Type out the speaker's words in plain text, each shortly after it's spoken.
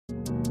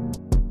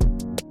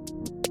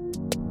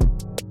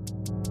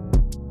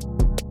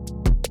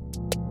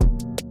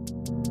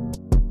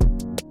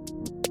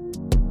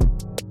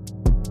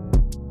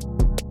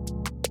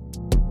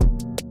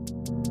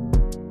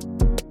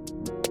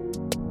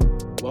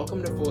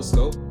Welcome to Full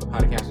Scope, a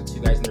podcast with two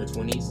guys in their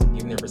 20s,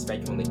 giving their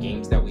perspective on the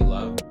games that we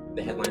love,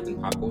 the headlines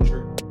in pop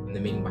culture, and the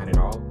meaning behind it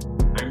all.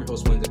 I'm your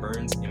host, Windsor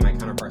Burns, and my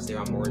counterpart,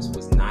 Savon Morris,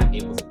 was not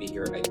able to be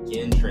here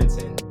again,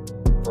 Trenton,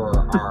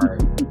 for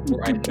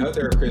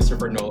another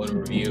Christopher Nolan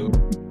review.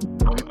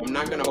 I'm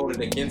not going to hold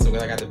it against him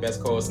because I got the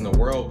best co-host in the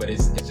world, but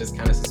it's just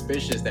kind of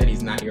suspicious that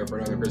he's not here for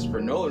another Christopher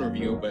Nolan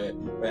review. But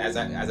as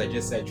I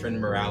just said, Trenton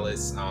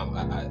Morales,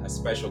 a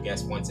special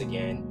guest once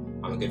again.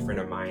 I'm a good friend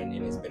of mine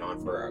and has been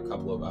on for a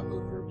couple of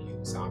movie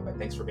reviews. But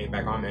thanks for being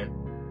back on, man.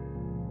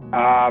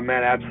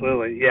 Man,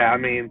 absolutely. Yeah, I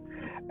mean,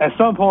 at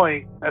some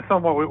point, we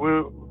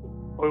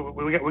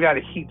got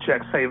to heat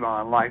check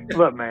Savon. Like,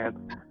 look, man,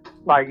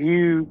 like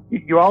you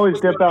always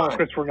dip out on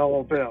Christopher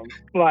Nolan films.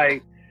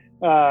 Like,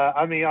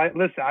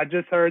 listen, I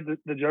just heard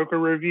the Joker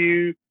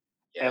review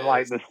and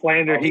like the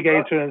slander he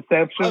gave to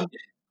Inception.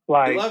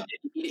 Like, he loved it.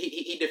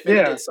 He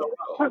defended it so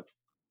well.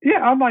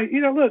 Yeah, I'm like,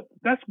 look,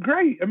 that's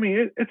great. I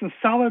mean, it's a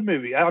solid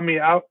movie. I mean,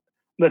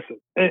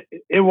 listen,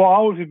 it will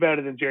always be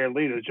better than Jared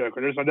Leto's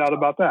Joker. There's no doubt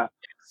about that.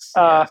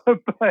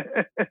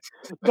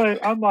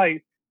 But I'm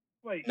like,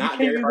 wait, not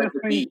very hard to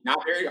beat.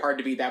 Not very hard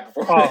to beat that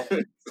before.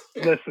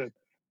 Listen,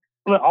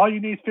 look, all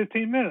you need is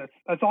 15 minutes.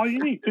 That's all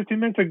you need. 15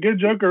 minutes of good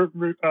Joker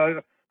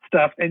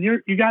stuff, and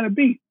you got to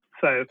beat.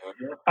 So,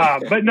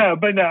 but no,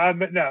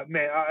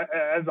 man.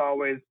 As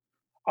always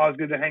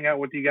good to hang out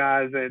with you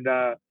guys and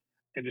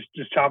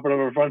just chop it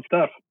over fun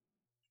stuff.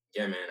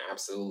 Yeah, man,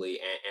 absolutely.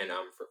 And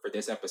for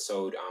this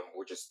episode,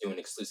 we're just doing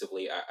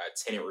exclusively a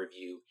Tenet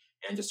review.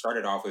 And to start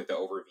it off with the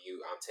overview,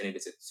 Tenet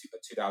is a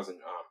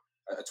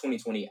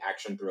 2020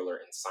 action thriller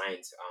and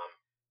science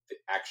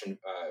action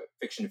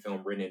fiction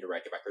film written and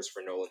directed by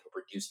Christopher Nolan, who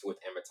produced with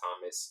Emma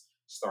Thomas,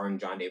 starring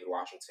John David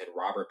Washington,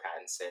 Robert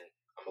Pattinson,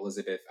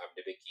 Elizabeth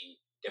Debicki,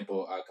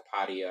 Dimple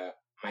Kapadia,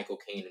 Michael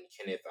Caine, and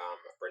Kenneth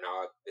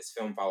Branagh. This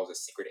film follows a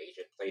secret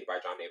agent played by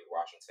John David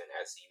Washington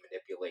as he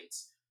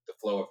manipulates the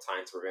flow of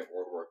time to prevent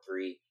World War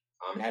III.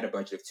 It had a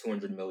budget of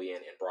 $200 million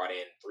and brought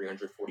in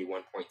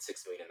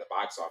 $341.6 million in the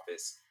box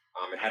office.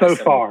 So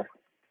far.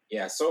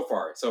 Yeah, so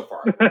far. This is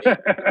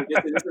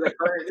a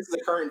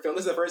current film.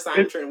 This is the first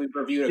time we've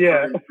reviewed a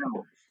current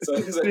film. So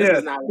this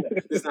is not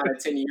a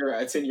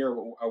 10-year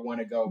one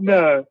ago. But,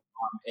 no,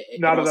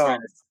 not at all. Had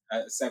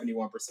a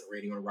 71%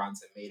 rating on Rotten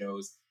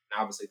Tomatoes.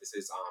 And obviously, this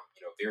is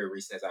very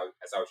recent, as I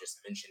was just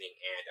mentioning,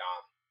 and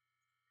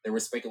there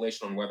was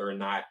speculation on whether or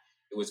not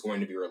it was going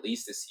to be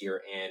released this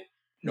year. And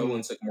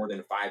Nolan took more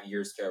than 5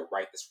 years to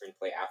write the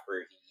screenplay.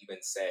 After he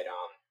even said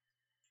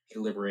he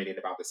deliberated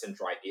about the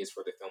central ideas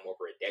for the film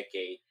over a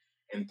decade.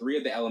 And three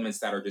of the elements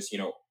that are just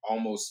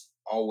almost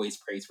always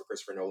praised for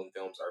Christopher Nolan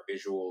films are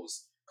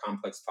visuals,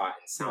 complex plot,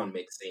 and sound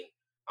mixing.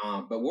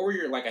 But what were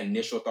your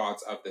initial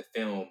thoughts of the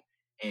film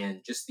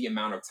and just the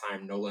amount of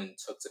time Nolan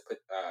took to put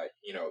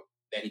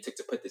that he took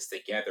to put this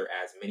together?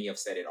 As many have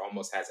said, it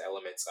almost has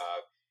elements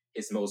of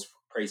his most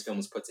praised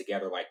films put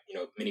together. Like,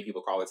 many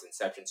people call it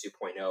Inception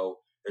 2.0.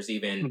 There's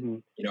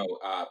even,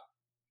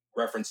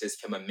 references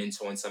to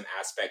Memento in some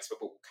aspects, but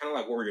kind of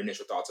like, what were your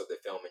initial thoughts of the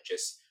film and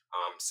just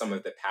some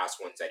of the past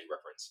ones that he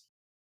referenced?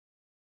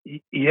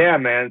 Yeah,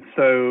 man.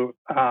 So,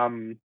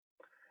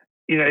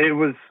 it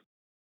was,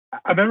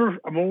 I remember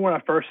when I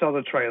first saw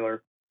the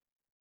trailer,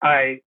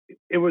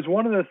 it was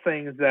one of those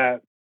things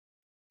that,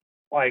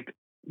 like,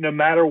 no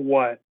matter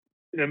what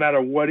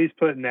he's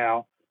putting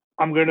out,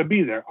 I'm going to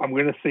be there. I'm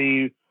going to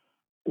see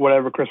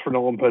whatever Christopher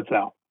Nolan puts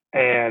out.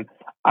 And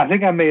I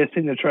think I may have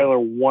seen the trailer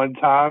one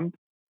time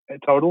in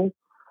total.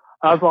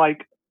 I was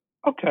like,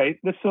 okay,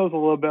 this feels a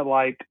little bit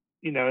like,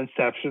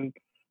 Inception.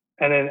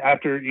 And then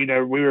after,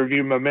 we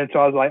reviewed Memento,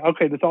 I was like,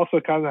 okay, this also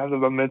kind of has a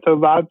Memento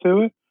vibe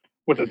to it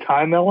with a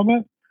time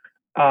element.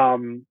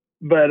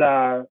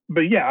 But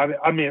yeah,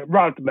 I mean,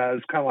 right off the bat,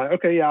 it's kind of like,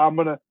 okay, yeah, I'm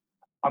going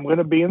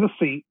to be in the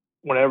seat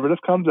whenever this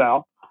comes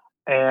out.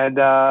 And,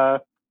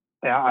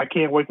 I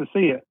can't wait to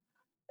see it.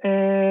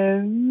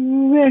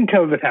 And then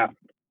COVID happened.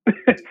 And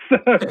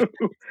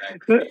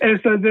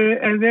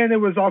then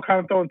it was all kind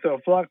of thrown into a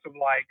flux of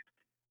like,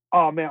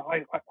 oh man,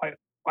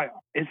 like,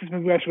 is this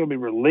movie actually going to be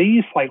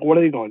released? Like, what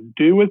are they going to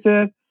do with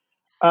it?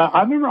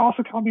 I remember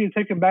also kind of being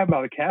taken back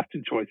by the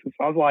casting choices.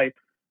 So I was like,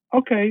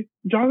 okay,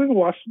 John David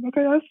Washington,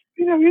 okay, that's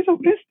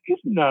he's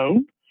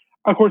known,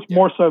 of course,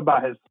 more so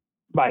by his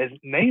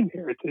name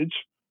heritage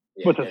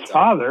with his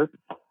father,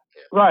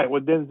 right?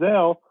 With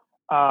Denzel.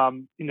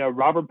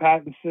 Robert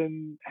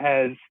Pattinson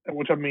has,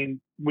 which, I mean,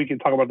 we can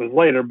talk about this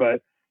later,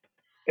 but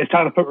it's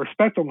time to put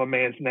respect on the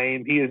man's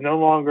name. He is no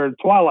longer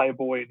Twilight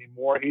Boy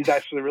anymore. He's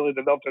actually really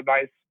developed a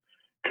nice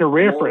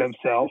career for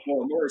himself.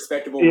 More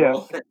respectable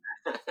role.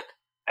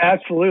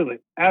 Absolutely.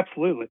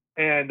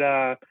 And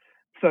but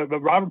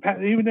Robert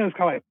Pattinson, even though it's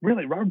kind of like,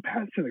 really, Robert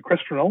Pattinson, a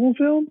Christopher Nolan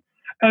film?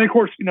 And of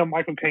course,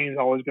 Michael Caine is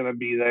always going to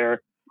be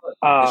there.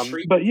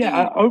 But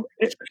yeah,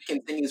 it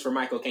continues for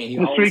Michael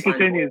Caine. The streak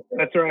continues.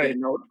 That's right.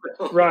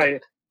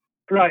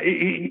 Right.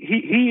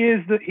 He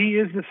is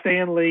the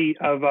Stan Lee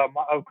of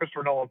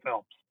Christopher Nolan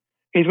films.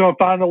 He's going to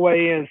find a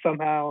way in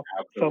somehow,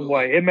 some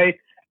way. It might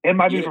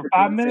be for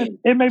 5 minutes.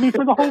 It may be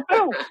for the whole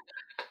film.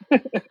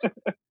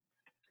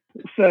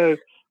 So,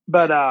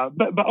 but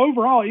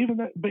overall, even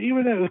though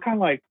it was kind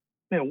of like,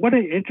 man, what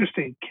an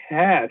interesting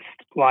cast.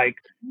 Like,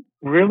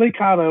 really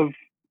kind of,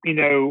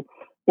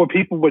 what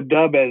people would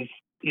dub as,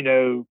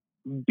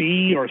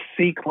 B or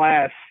C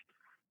class,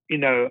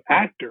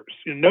 actors.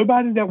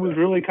 Nobody that was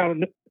really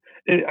kind of.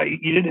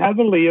 You didn't have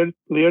a Leo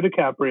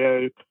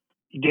DiCaprio.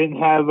 You didn't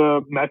have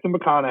a Matthew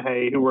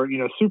McConaughey, who were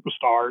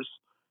superstars.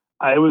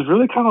 It was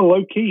really kind of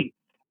low key,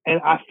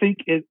 and I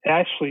think it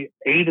actually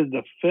aided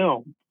the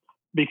film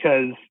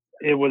because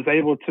it was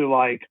able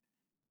to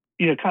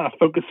kind of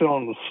focus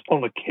on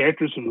the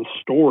characters and the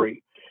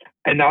story,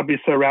 and not be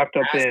so wrapped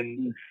up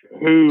in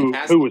who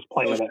was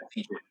playing that.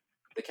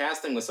 The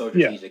casting was so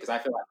strategic because I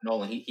feel like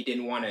Nolan he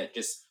didn't want to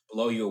just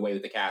blow you away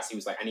with the cast. He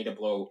was like, I need to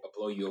blow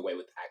you away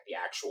with the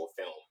actual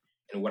film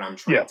and what I'm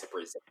trying to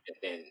present,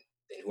 than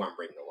who I'm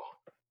bringing along.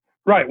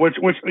 Right, which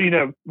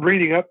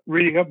reading up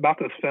about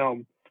this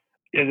film,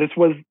 this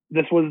was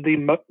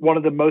one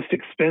of the most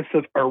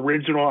expensive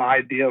original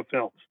idea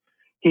films.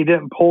 He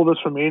didn't pull this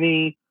from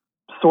any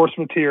source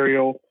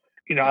material.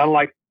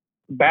 Unlike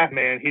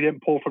Batman, he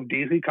didn't pull from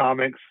DC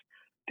Comics,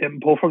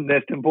 didn't pull from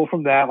this, didn't pull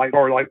from that,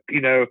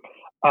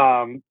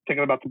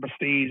 thinking about The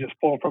Prestige, just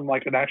pulling from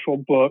an actual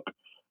book.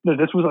 No,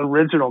 this was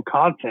original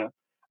content,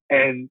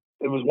 and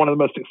it was one of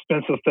the most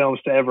expensive films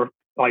to ever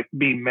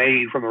be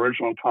made from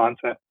original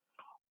content.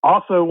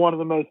 Also, one of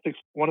the most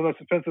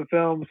expensive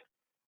films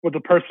with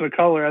a person of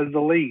color as the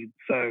lead.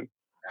 So,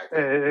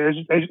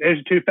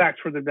 there's two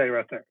facts for the day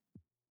right there.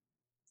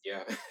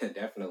 Yeah,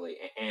 definitely.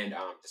 And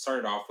to start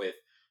it off with,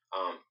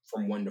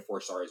 from 1 to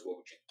 4 stars, what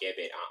would you give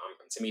it?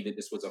 To me, that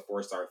this was a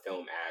 4-star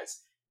film, as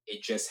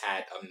it just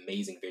had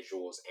amazing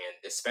visuals and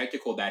the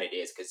spectacle that it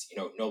is. Because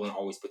Nolan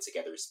always puts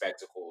together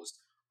spectacles,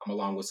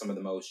 along with some of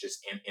the most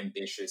just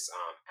ambitious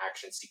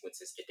action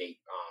sequences to date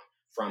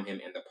from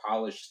him, and the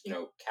polished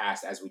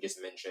cast, as we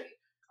just mentioned.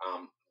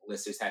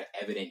 Listeners had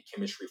evident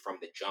chemistry from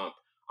the jump.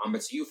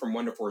 But to you, from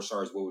 1 to 4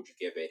 stars, what would you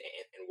give it,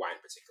 and why in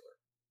particular?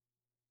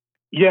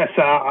 Yes,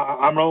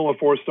 I'm rolling with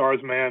 4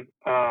 stars, man.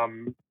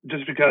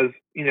 Just because,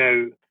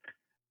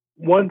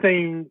 one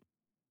thing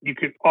you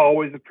could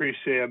always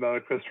appreciate about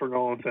a Christopher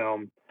Nolan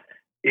film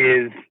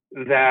is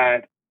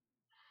that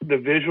the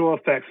visual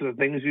effects of the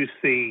things you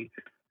see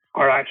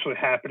are actually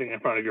happening in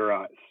front of your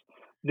eyes.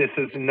 This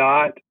is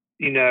not,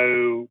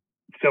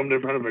 filmed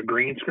in front of a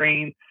green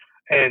screen.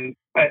 And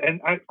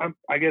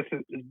I guess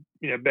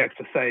it begs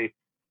to say,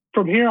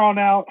 from here on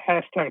out,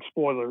 #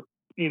 spoiler.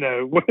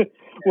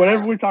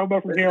 Whatever we talk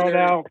about from here on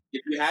out.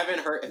 If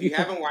you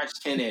haven't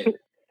watched Tenet,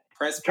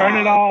 turn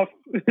it off.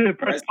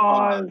 press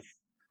pause.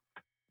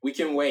 We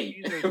can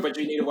wait, but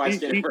you need to watch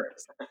Tenet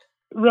first.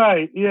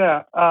 Right.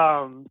 Yeah.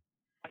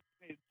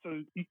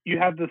 So you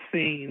have the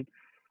scene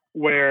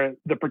where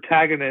the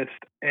protagonist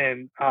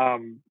and I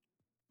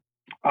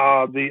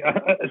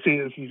haven't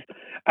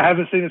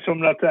seen this film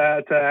enough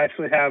to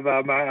actually have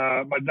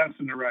my ducks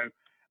in a row.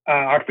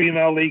 Our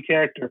female lead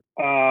character.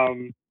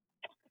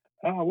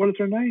 What is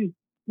her name?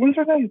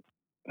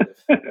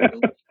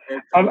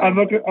 I'm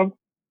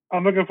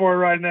looking for it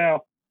right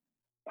now.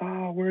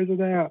 Where is it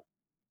at?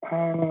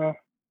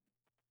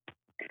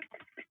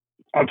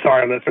 I'm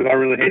sorry, listeners. I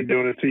really hate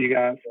doing this to you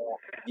guys.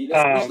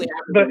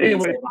 But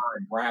anyway,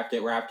 we have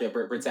to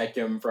protect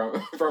him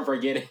from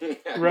forgetting.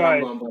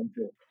 Right.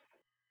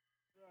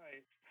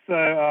 So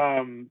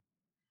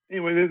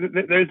anyway,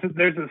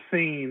 there's a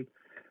scene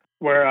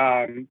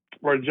where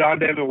John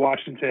David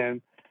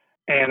Washington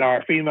and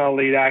our female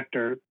lead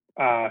actor,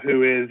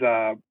 who is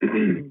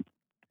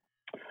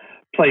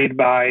played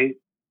by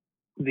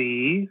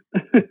the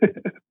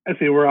I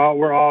see we're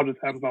all just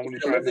having fun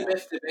with right now.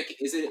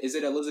 Is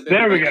it Elizabeth?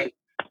 There we go.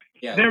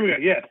 Yeah. There we go.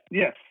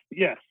 Yes.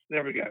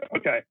 There we go.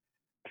 Okay.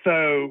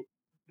 So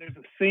there's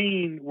a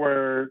scene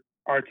where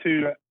our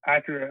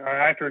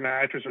actor and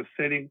actress are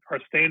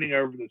standing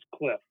over this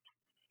cliff,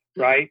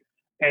 right?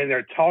 And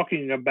they're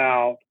talking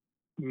about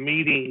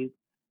meeting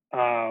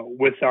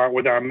with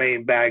our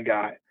main bad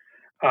guy,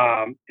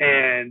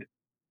 and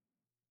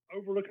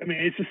overlook. I mean,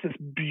 it's just this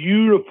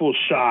beautiful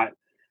shot,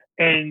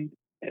 and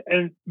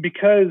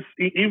because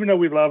even though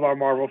we love our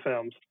Marvel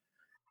films,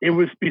 it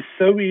would be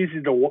so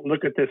easy to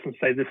look at this and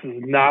say this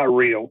is not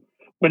real.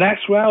 But in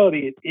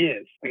actuality, it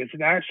is. It's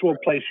an actual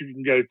place you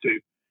can go to.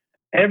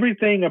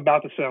 Everything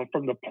about the film,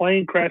 from the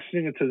plane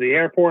crashing into the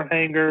airport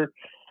hangar,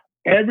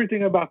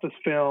 everything about this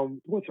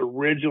film was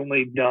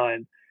originally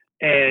done.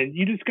 And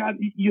you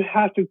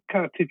have to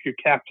kind of tip your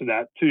cap to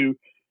that, to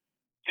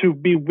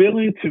be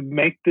willing to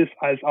make this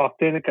as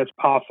authentic as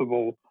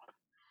possible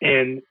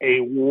in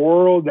a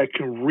world that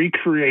can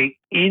recreate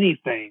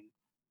anything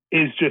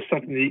is just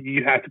something that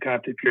you have to kind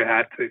of tip your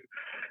hat to.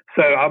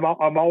 So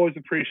I'm always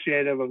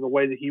appreciative of the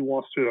way that he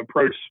wants to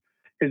approach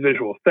his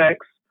visual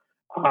effects.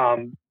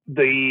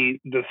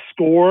 The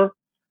score,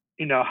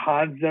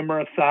 Hans Zimmer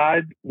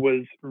aside,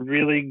 was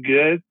really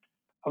good.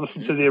 I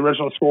listened to the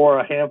original score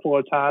a handful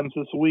of times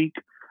this week,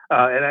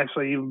 and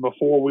actually even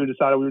before we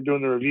decided we were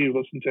doing the review,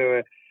 listened to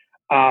it.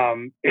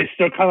 It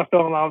still kind of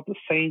fell in line with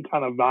the same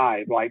kind of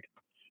vibe. Like,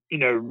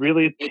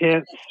 really It,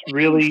 tense, it, didn't,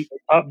 really it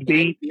didn't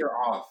upbeat. veer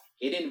off.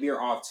 It didn't veer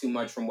off too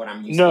much from what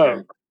I'm used to hearing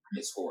No, from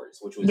his scores,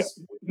 no, which was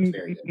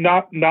very good.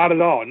 not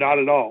at all, not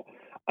at all.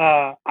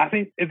 I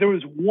think if there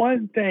was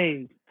one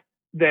thing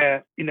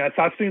that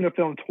so I've seen the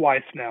film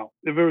twice now.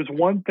 If there was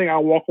one thing I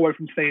walk away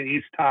from saying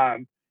each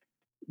time,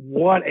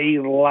 what a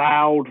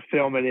loud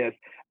film it is.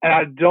 And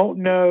I don't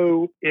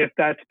know if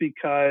that's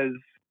because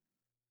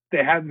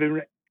they haven't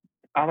been.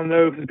 I don't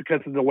know if it's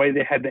because of the way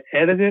they had to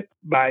edit it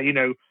by,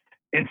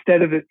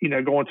 instead of it,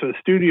 going to a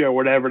studio or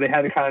whatever, they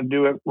had to kind of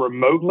do it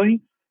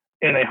remotely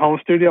in a home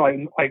studio,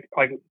 like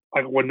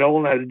what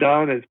Nolan has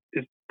done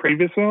his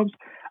previous films.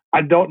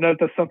 I don't know if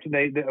that's something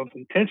that was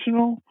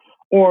intentional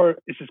or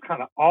it's just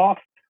kind of off.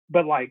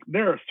 But like,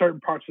 there are certain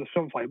parts of the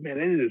films, like, man,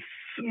 it is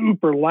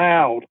super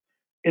loud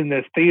in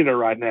this theater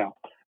right now,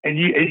 and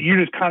you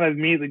just kind of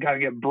immediately got to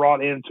get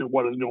brought into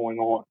what is going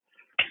on.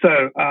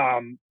 So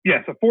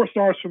so 4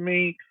 stars for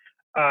me.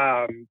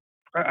 Um,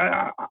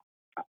 I,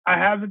 I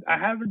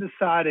haven't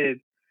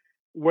decided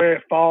where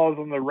it falls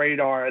on the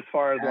radar as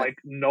far as That's, like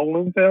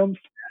Nolan films.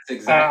 that's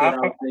exactly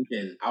what I was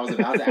thinking. I was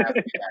about to ask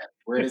you that.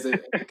 Where does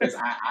it? Because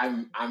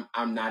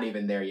I'm not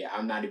even there yet.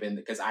 I'm not even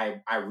because I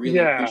really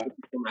Yeah, appreciate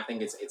the film. I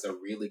think it's a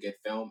really good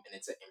film and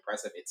it's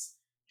impressive. It's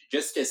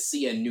just to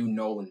see a new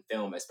Nolan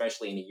film,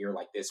 especially in a year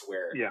like this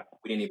where yeah.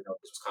 we didn't even know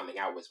this was coming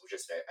out, was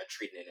just a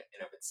treat in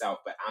and of itself.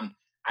 But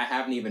I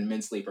haven't even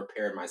mentally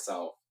prepared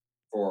myself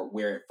for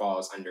where it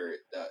falls under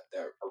the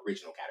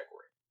original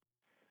category.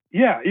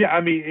 Yeah.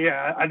 I mean,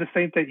 I just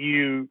think that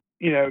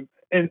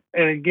and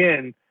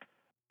again,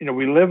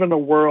 we live in a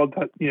world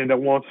that that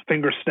wants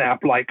finger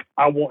snap. Like,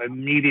 I want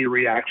immediate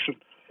reaction,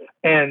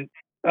 and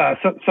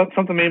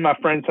something me and my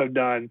friends have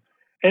done.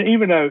 And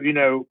even though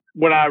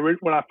when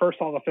I first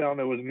saw the film,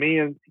 it was me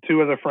and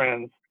 2 other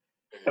friends,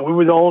 and we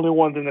were the only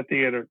ones in the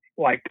theater.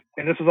 Like,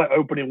 and this was like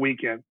opening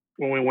weekend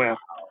when we went,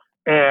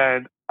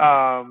 and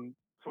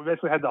so we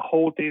basically had the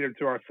whole theater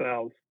to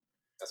ourselves.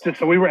 That's Just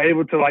awesome. so we were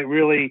able to like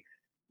really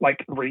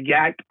like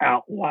react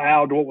out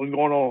loud to what was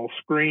going on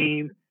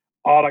screen,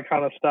 all that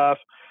kind of stuff,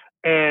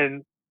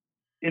 and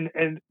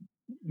and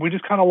we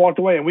just kind of walked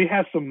away, and we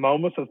had some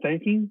moments of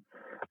thinking,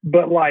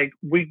 but like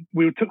we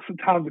took some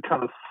time to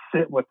kind of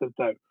sit with it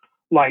though,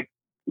 like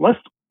let's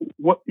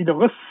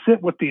let's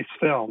sit with these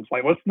films,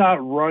 like let's not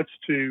rush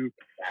to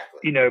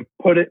Exactly.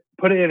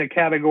 put it in a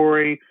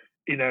category,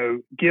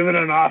 give it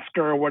an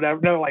Oscar or whatever.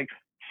 No, like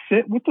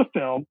sit with the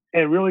film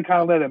and really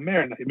kind of let it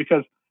marinate.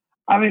 Because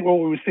I think what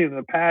we've seen in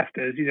the past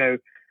is,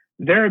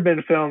 there have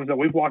been films that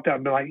we've walked out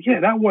and been like, yeah,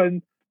 that was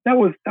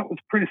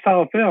pretty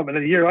solid film, and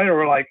then a year later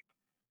we're like,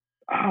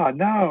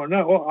 no,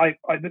 well,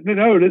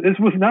 no, this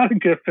was not a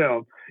good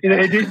film. Yeah.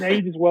 It didn't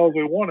age as well as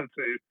we wanted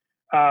to.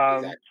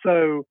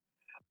 Exactly.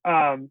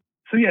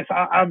 So yes,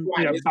 I'm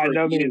Why by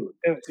no means,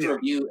 this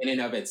review in and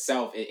of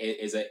itself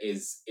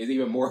is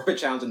even more of a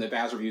challenge than the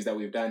past reviews that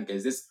we've done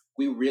because this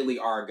we really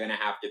are gonna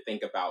have to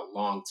think about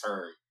long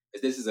term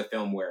because this is a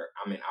film where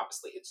I mean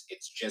obviously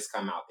it's just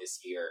come out this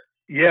year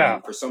yeah.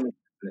 and for so many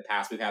in the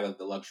past we've had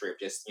the luxury of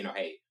just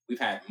hey we've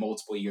had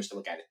multiple years to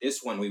look at it. This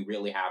one we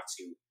really have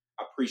to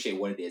appreciate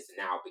what it is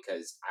now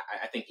because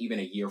I think even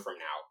a year from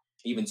now,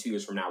 even 2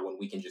 years from now when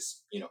we can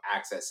just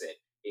access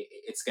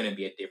it's gonna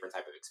be a different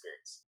type of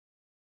experience.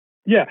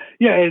 Yeah,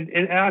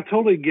 and I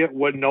totally get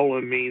what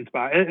Nolan means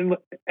by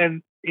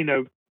and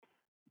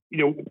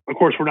of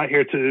course we're not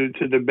here to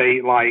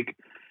debate like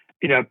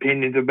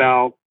opinions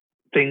about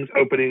things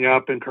opening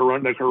up and the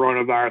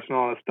coronavirus and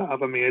all that stuff.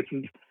 I mean,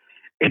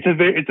 it's a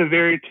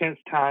very tense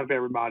time for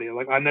everybody.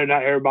 Like, I know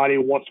not everybody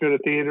wants to go to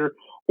the theater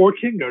or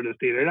can go to the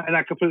theater,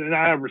 and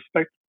I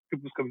respect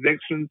people's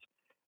convictions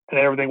and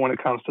everything when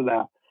it comes to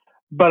that.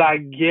 But I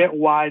get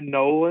why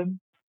Nolan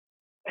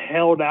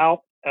held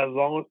out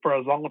for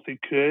as long as he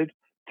could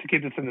to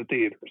get this in the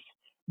theaters,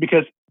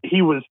 because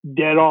he was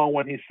dead on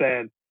when he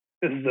said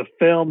this is a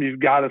film you've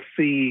got to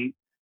see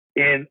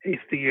in a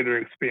theater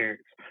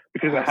experience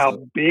because of how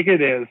Absolutely. big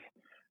it is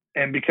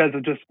and because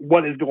of just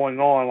what is going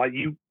on. Like,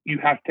 you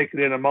have to take it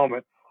in a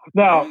moment.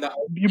 Now, I'm the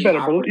you OG better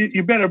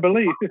opera.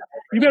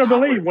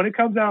 believe when it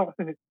comes out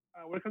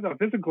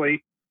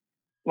physically.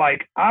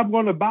 Like, I'm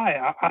going to buy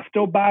it. I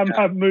still buy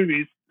my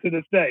movies to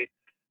this day.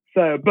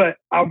 So, but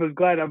I was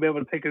glad I'll be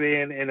able to take it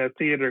in a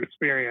theater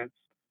experience.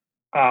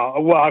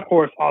 Well, of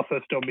course, also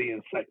still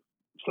being safe.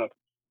 So,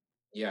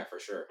 Yeah, for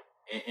sure.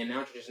 And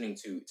now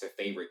transitioning to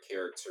favorite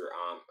character.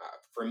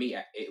 For me,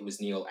 it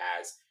was Neil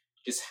as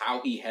just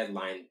how he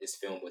headlined this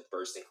film with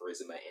burst and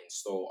charisma and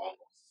stole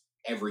almost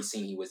every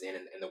scene he was in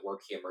and the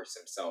work he immersed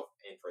himself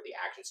in for the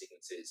action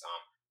sequences.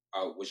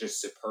 Was just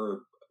superb.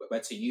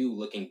 But to you,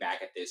 looking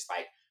back at this,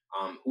 like,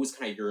 who's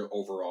kind of your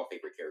overall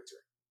favorite character?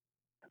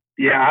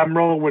 yeah, I'm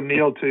rolling with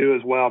Neil too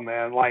as well,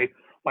 man. Like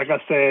I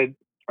said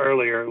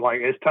earlier, like,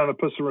 it's time to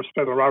put some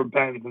respect on Robert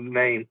Pattinson's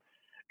name.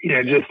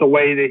 Yeah, Just the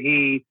way that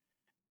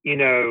you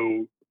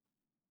know,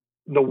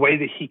 the way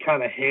that he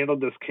kind of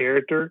handled this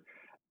character,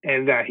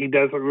 and that he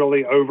doesn't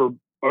really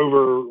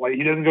like,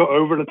 he doesn't go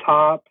over the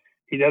top.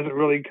 He doesn't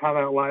really kind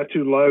of lie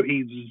too low.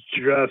 He's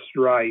just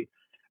right,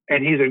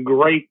 and he's a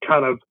great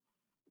kind of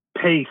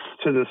pace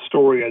to the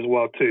story as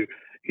well too.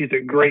 He's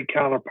a great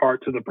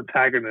counterpart to the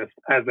protagonist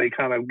as they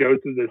kind of go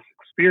through this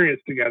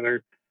experience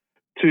together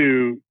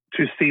to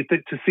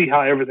see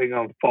how everything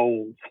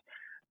unfolds.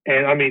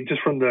 And I mean,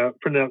 just from the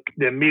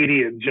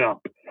immediate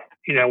jump,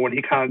 when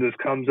he kind of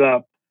just comes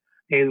up,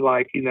 he's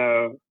like,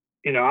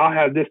 I'll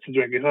have this to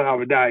drink, and he'll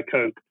have a Diet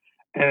Coke,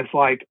 and it's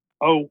like,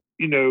 oh,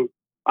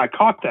 I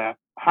caught that.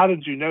 How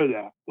did you know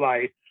that?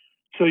 Like,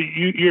 so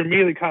you're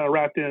immediately kind of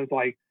wrapped in. It's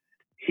like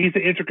he's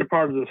an intricate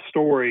part of the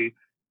story,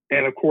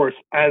 and of course,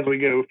 as we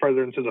go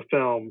further into the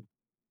film,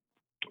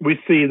 we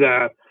see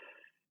that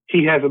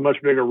he has a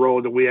much bigger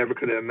role than we ever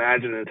could have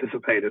imagined and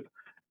anticipated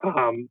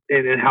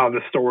in how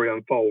the story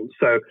unfolds.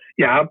 So,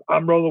 yeah,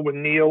 I'm rolling with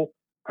Neil.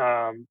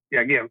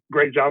 Yeah, again,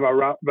 great job by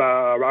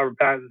Robert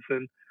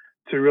Pattinson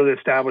to really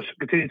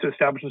continue to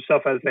establish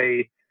himself as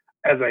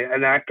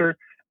an actor,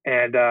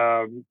 and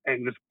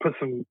just put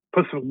some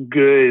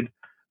good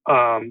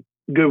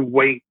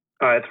weight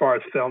as far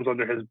as films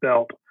under his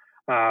belt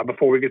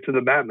before we get to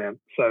the Batman.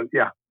 So,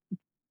 yeah.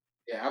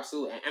 Yeah,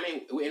 absolutely. I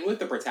mean, and with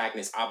the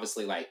protagonist,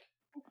 obviously, like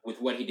with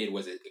what he did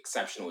was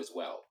exceptional as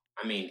well.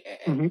 I mean,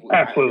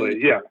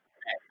 absolutely, yeah. I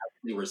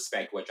really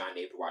respect what John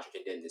David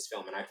Washington did in this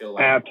film, and I feel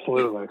like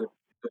absolutely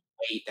the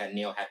weight that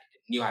Neil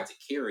had to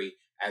carry,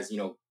 as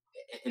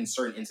in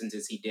certain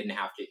instances he didn't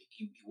have to.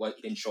 He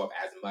didn't show up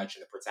as much,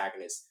 and the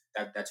protagonist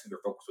that's who their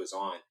focus was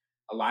on.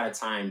 A lot of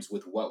times,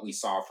 with what we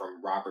saw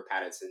from Robert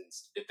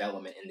Pattinson's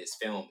development in this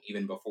film,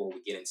 even before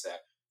we get into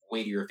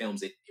weightier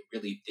films, it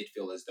really did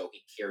feel as though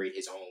he carried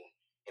his own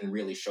and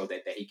really showed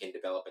that he can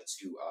develop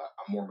into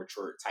a more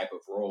mature type of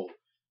role.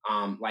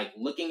 Like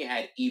looking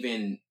at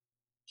even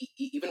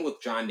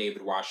with John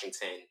David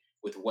Washington,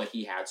 with what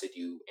he had to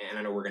do, and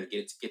I know we're going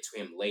to get to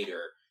him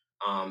later.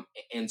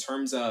 In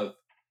terms of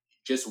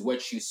just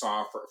what you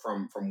saw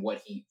from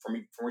what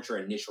your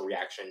initial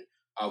reaction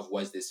of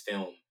was this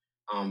film.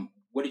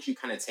 What did you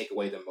kind of take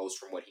away the most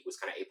from what he was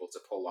kind of able to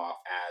pull off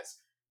as,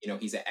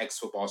 he's an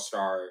ex-football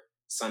star,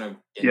 son of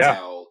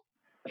Denzel,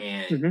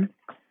 and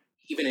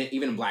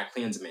even Black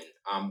Klansman,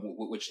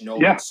 which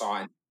Nolan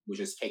saw and was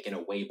just taken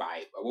away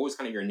by. What was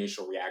kind of your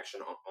initial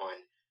reaction on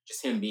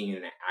just him being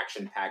in an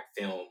action-packed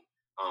film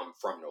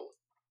from Nolan?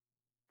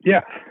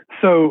 Yeah.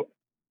 So,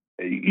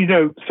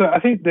 so I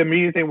think the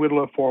immediate thing we'd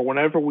look for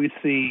whenever we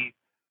see,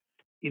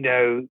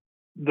 the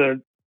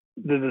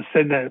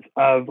descendants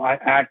of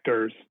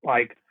actors,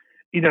 like,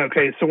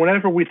 okay, so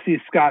whenever we see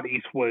Scott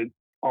Eastwood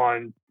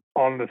on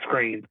the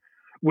screen,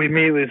 we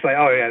immediately say,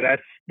 oh yeah,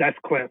 that's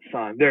Clint's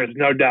son. There's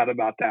no doubt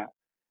about that.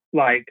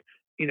 Like,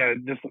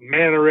 just the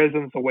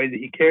mannerisms, the way that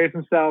he carries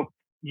himself,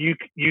 you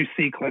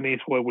see Clint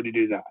Eastwood when you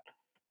do that.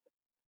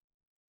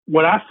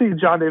 When I see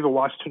John David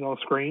Washington on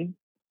screen,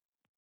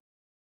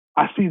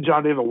 I see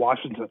John David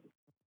Washington.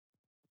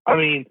 I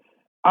mean,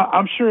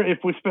 I'm sure if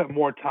we spent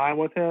more time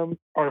with him,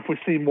 or if we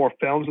see more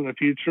films in the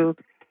future,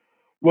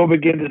 we'll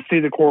begin to see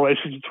the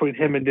correlations between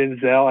him and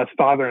Denzel as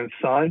father and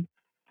son.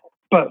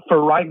 But for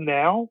right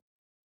now,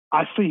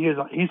 I see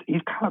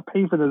he's kind of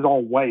paving his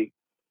own way.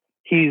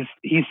 He's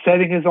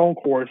setting his own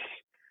course.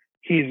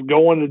 He's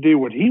going to do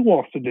what he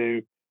wants to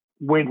do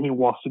when he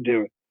wants to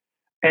do it.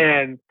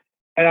 And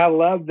I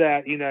love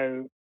that,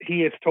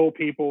 he has told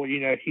people, he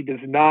does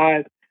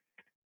not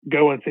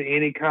go into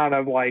any kind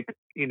of like,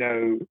 he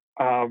does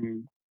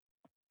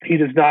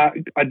not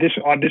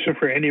audition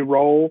for any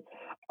role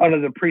under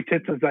the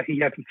pretenses that he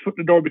has his foot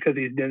in the door because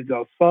he's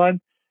Denzel's son.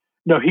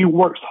 No, he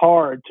works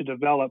hard to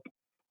develop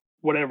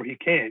whatever he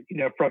can,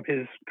 from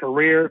his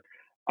career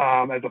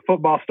as a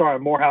football star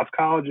at Morehouse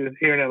College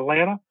here in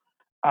Atlanta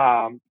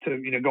to,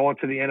 going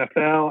to the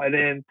NFL and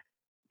then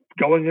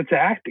going into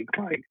acting.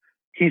 Like,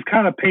 he's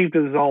kind of paved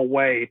his own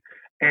way.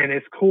 And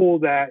it's cool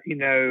that,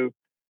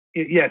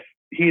 yes,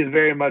 he is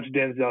very much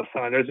Denzel's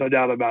son. There's no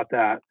doubt about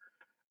that.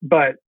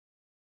 But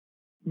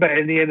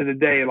in the end of the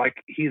day,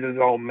 like, he's his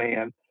own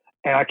man.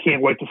 And I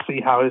can't wait to see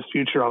how his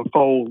future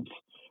unfolds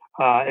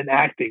in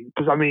acting.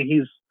 Because, I mean,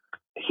 he's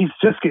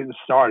just getting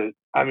started.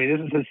 I mean,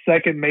 this is his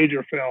second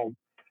major film.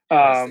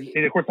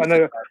 And, of course, I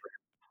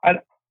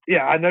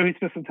know he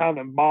spent some time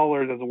in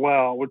Ballers as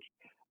well, which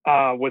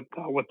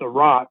with The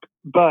Rock.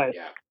 But,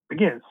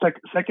 again,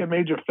 second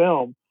major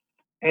film.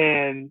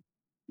 And,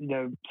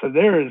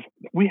 so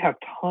we have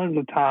tons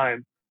of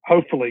time,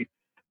 hopefully,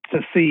 to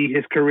see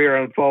his career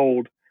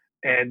unfold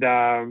and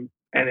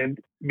then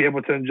be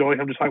able to enjoy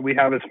him just like we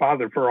have his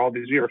father for all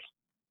these years.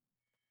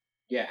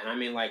 Yeah, and I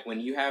mean, like, when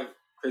you have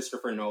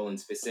Christopher Nolan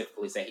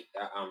specifically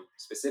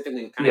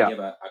give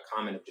a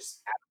comment of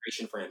just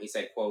admiration for him. He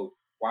said, quote,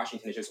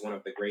 "Washington is just one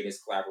of the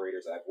greatest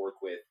collaborators I've worked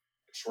with.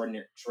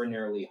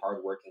 Extraordinarily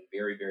hardworking,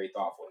 very, very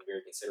thoughtful, and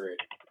very considerate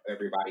of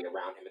everybody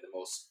around him in the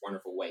most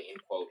wonderful way,"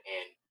 end quote.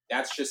 And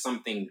that's just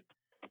something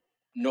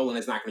Nolan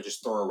is not going to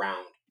just throw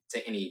around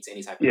to any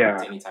type of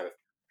actor.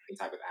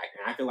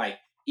 And I feel like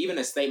even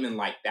a statement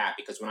like that,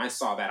 because when I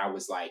saw that, I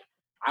was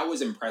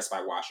impressed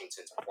by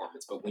Washington's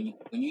performance. But when you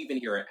even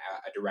hear a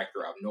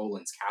director of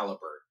Nolan's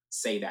caliber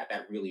say that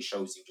really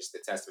shows you just the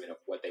testament of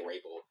what they were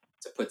able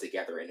to put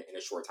together in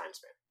a short time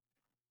span.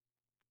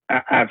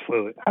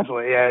 Absolutely.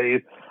 Yeah,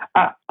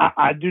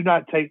 I do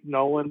not take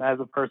Nolan as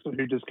a person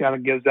who just kind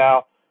of gives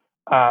out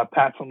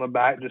pats on the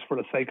back just for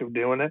the sake of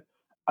doing it.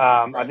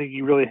 I think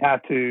you really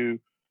have to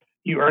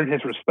you earn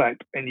his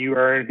respect and you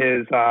earn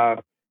his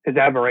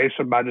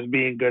admiration by just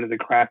being good at the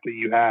craft that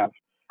you have.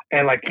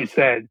 And like you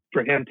said,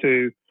 for him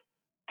to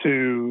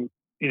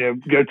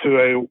go to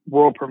a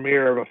world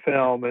premiere of a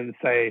film and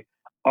say,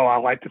 "Oh, I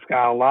like this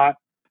guy a lot,"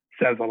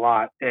 says a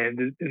lot, and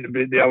to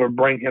be able to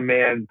bring him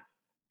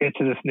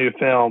into this new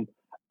film,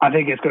 I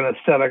think it's going to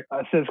set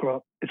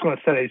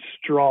a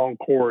strong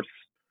course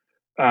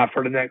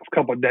for the next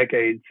couple of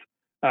decades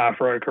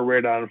for a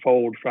career to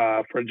unfold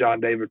for John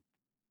David.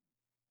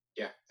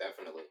 Yeah,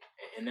 definitely.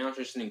 And now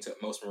transitioning to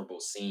most memorable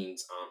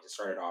scenes. To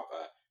start it off,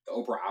 the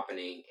Oprah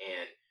opening,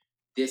 and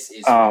this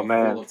is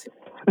man. full of.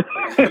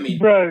 I mean,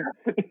 bro.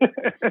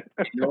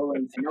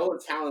 Nolan's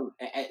talent,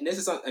 and this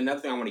is another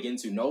thing I want to get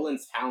into.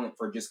 Nolan's talent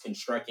for just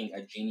constructing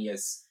a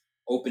genius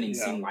opening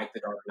scene like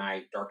the Dark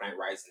Knight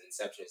Rises, and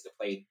Inception is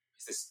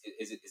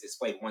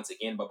displayed once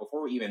again. But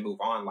before we even move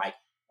on, like,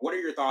 what are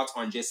your thoughts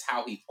on just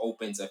how he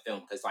opens a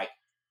film? Because like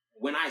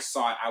when I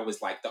saw it, I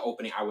was like the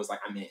opening. I was like,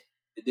 I'm in.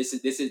 This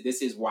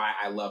is why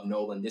I love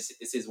Nolan. This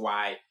is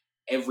why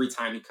every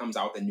time he comes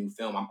out with a new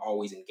film, I'm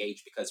always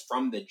engaged, because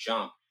from the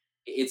jump,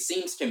 it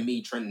seems to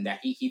me, Trenton, that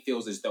he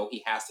feels as though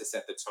he has to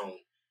set the tone,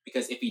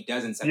 because if he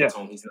doesn't set the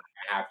tone, he's not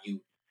going to have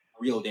you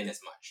reeled in as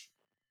much.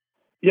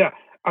 Yeah,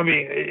 I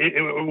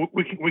mean,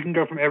 we can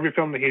go from every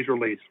film that he's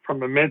released, from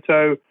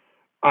Memento,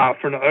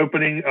 from the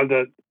opening of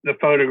the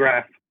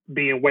photograph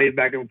being waved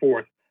back and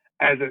forth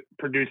as it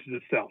produces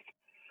itself,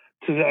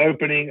 to the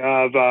opening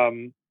of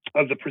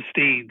the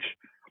Prestige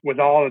with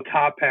all the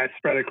top hats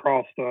spread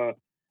across the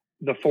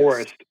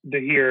forest to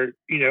hear,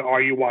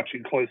 are you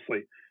watching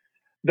closely?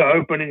 The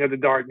opening of The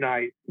Dark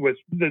Knight with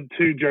the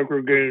two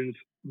Joker goons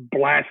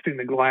blasting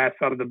the glass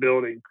out of the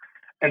building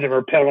and then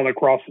rappelling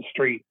across the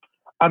street.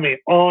 I mean,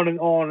 on and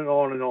on and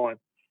on and on.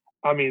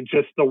 I mean,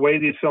 just the way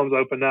these films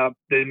open up,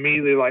 they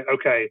immediately like,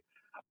 okay.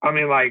 I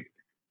mean, like,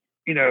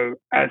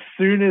 as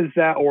soon as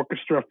that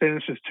orchestra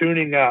finishes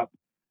tuning up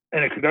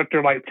and a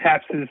conductor like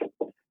taps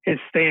his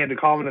stand to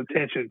calm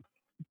attention,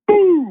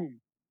 boom,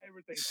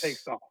 everything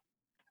takes off.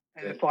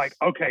 And it's like,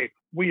 okay,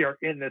 we are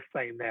in this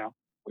thing now.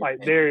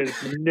 Like, there is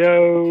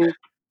no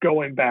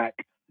going back.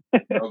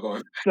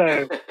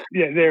 So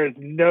yeah, there is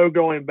no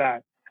going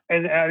back.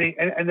 And I mean,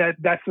 and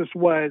that's just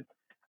what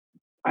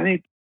I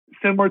think.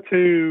 Similar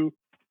to,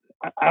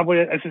 I would,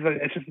 it's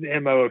just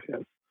an MO of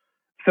his.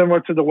 Similar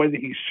to the way that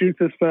he shoots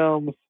his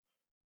films,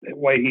 the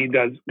way he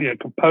does,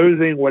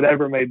 composing,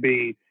 whatever it may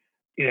be.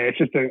 It's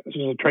just a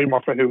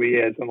trademark for who he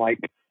is, and like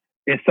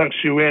it sucks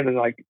you in, and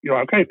like you're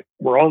like, okay,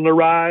 we're on the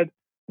ride.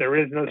 There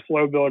is no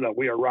slow build up.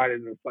 We are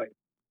riding this thing.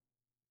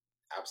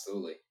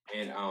 Absolutely.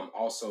 And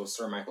also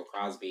Sir Michael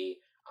Crosby,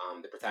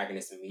 the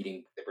protagonist,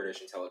 meeting the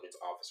British intelligence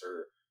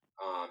officer,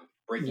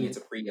 breaking into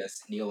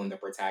Prius. Neil and the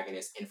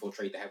protagonist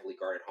infiltrate the heavily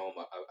guarded home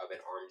of an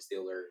arms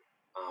dealer.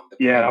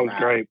 That was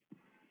great.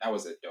 That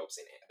was a dope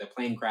scene. The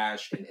plane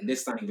crash, and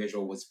this stunning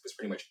visual was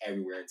pretty much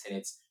everywhere in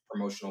Tenet's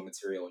promotional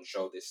material, and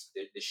showed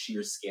the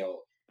sheer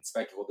scale and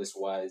spectacle this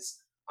was.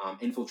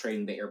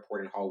 Infiltrating the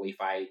airport and hallway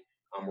fight,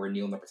 where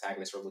Neil and the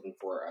protagonist are looking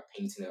for a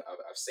painting of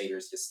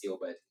satyrs to steal,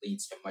 but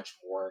leads to much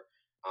more.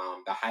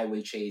 The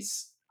highway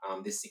chase,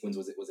 this sequence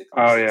was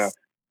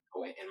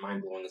and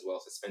mind blowing as well,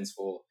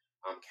 suspenseful.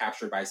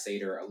 Captured by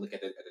Satyr, a look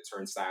at the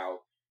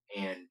turnstile,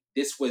 and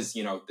this was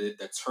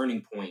the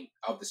turning point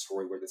of the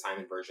story, where the time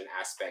inversion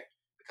aspect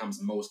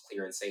becomes most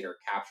clear, and Satyr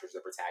captures the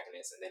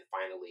protagonist, and then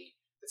finally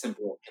the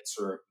temporal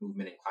insert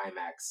movement and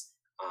climax.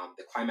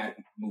 The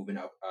climatic movement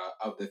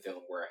of the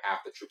film, where half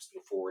the troops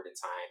move forward in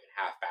time and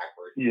half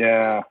backward.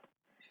 Yeah.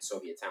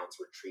 Soviet towns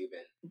to retrieve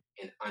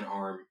and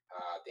unarm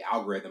the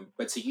algorithm.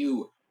 But to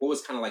you, what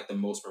was kind of like the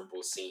most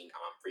memorable scene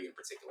for you in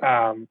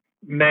particular?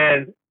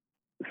 Man,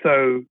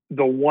 so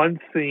the one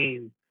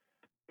scene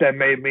that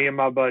made me and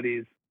my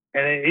buddies,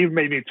 and it even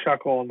made me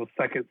chuckle on the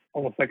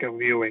second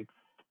viewing.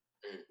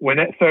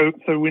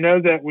 So we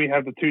know that we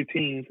have the two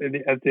teams in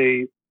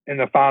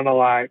the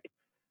final act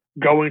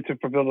going to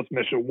fulfill this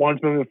mission.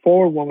 One's moving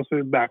forward, one's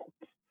moving backwards.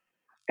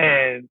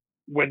 And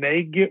when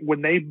they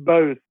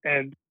both,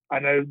 and I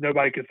know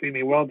nobody can see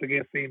me, well, they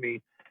can't see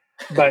me,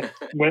 but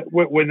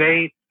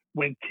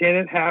when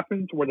Tenet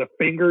happens, where the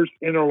fingers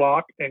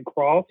interlock and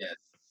cross,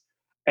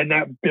 and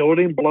that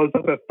building blows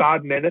up at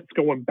 5 minutes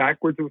going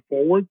backwards and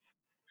forwards,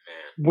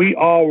 we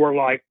all were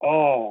like,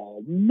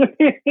 "Oh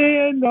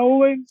man,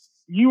 Nolan,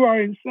 you are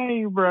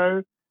insane,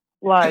 bro!"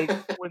 Like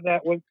when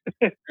that was.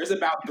 There's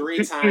about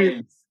three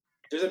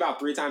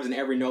times in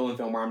every Nolan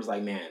film where I'm just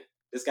like, man,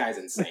 this guy's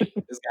insane.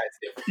 This guy's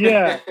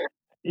different.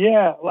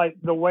 Yeah, like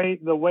the way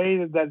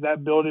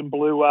that building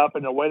blew up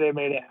and the way they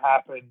made it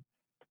happen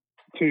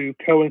to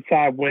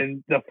coincide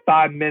when the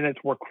 5 minutes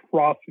were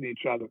crossing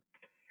each other.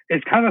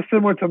 It's kind of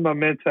similar to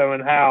Memento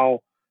and how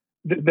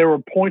there were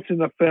points in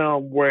the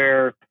film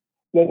where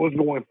what was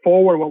going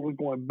forward, what was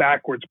going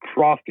backwards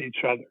crossed each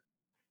other.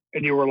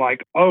 And you were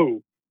like,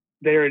 oh,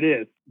 there it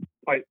is.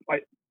 Like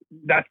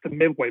that's the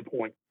midway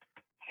point.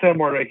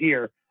 Similar to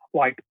here,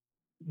 like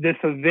this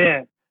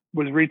event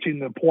was reaching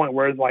the point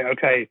where it's like,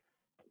 okay,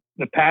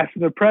 the past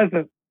and the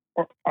present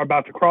are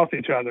about to cross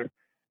each other,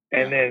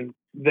 and then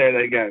there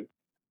they go.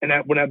 And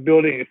that when that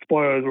building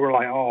explodes, we're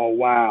like, oh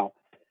wow.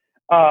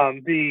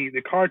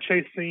 The car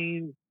chase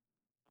scene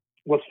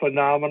was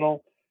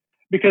phenomenal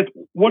because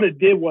what it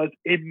did was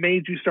it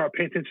made you start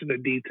paying attention to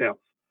details.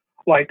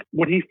 Like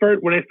when they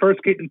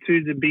first get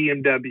into the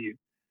BMW,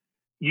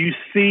 you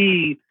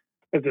see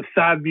that the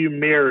side view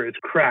mirror is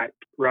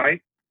cracked,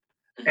 right?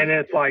 And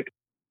it's like,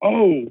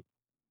 oh,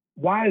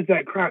 why is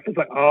that cracked? It's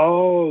like,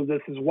 oh,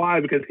 this is why,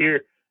 because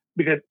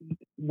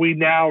we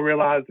now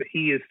realize that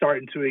he is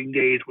starting to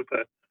engage with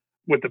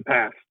the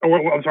past,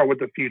 or I'm sorry, with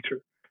the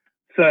future.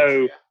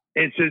 So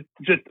it's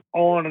just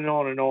on and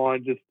on and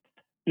on, just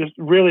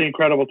really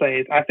incredible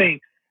things. I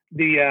think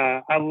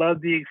I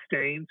love the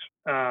exchange,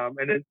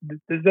 and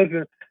this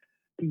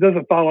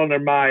doesn't fall under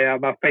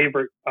my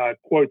favorite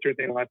quotes or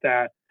anything like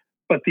that,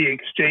 but the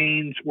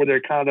exchange where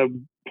they're kind of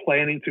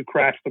planning to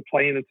crash the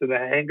plane into the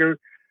hangar,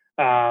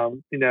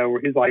 where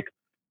he's like,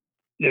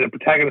 the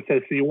protagonist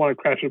says, "So you want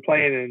to crash the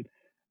plane?" And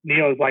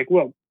Neil is like,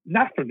 "Well,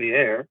 not from the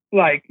air."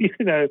 Like, it's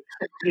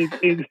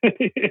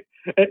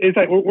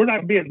like we're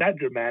not being that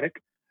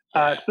dramatic.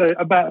 So,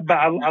 but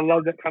I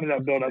love that kind of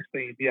that build up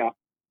scene. Yeah,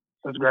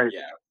 that's great.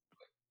 Yeah.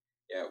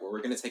 Well,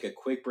 we're gonna take a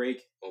quick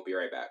break. We'll be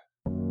right back.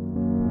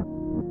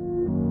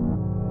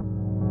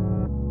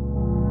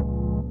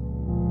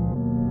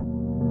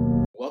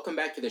 Welcome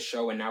back to the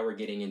show, and now we're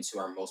getting into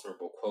our most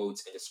memorable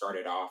quotes. And to start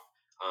it off,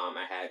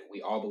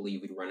 we all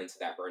believe we'd run into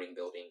that burning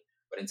building,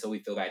 but until we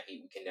feel that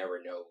heat, we can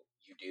never know.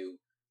 You do.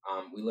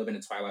 We live in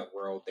a twilight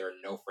world. There are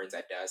no friends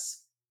at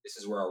dusk. This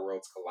is where our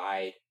worlds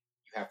collide.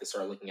 You have to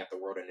start looking at the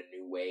world in a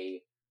new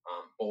way.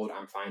 Bold,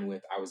 I'm fine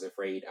with. I was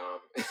afraid.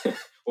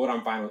 Bold,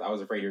 I'm fine with. I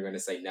was afraid you're going to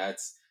say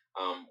nuts.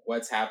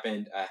 What's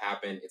happened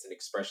happened. It's an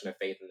expression of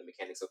faith in the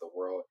mechanics of the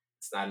world.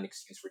 It's not an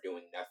excuse for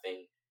doing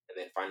nothing. And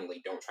then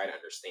finally, don't try to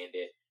understand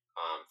it.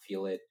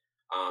 Feel it.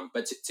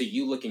 But to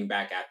you looking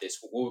back at this,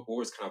 what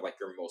was kind of like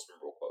your most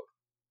memorable quote?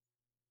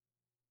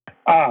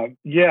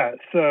 Yeah.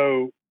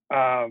 So,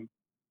 I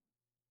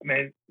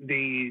mean,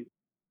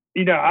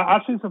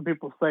 I've seen some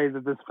people say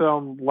that this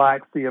film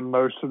lacks the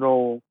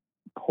emotional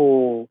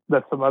pull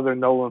that some other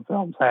Nolan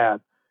films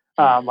had.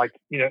 Like,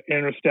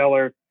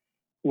 Interstellar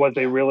was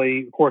a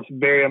really, of course,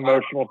 very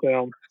emotional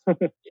film.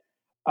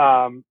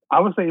 I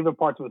would say even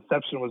parts of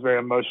Inception was very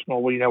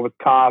emotional, with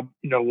Cobb,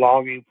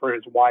 longing for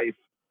his wife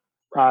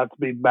to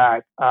be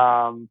back.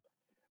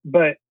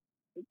 But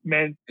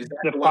man, is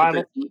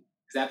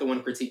that the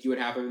one critique you would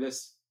have of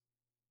this?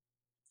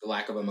 The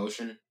lack of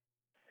emotion?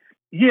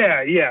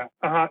 Yeah. Yeah.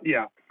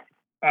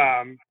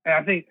 And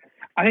I think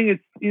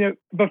it's,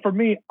 but for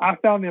me, I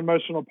found the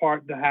emotional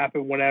part to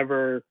happen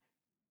whenever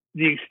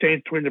the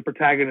exchange between the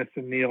protagonist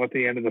and Neil at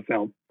the end of the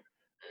film.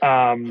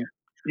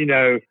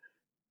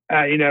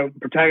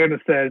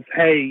 Protagonist says,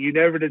 "Hey, you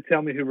never did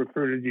tell me who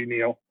recruited you,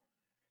 Neil."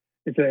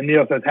 And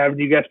Neil says, "Haven't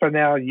you guessed by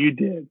now? You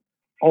did.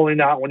 Only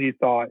not when you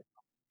thought.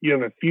 You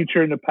have a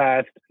future in the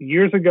past,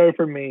 years ago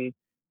for me,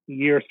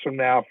 years from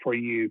now for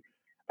you."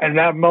 And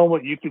that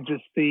moment, you could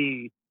just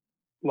see,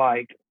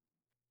 like,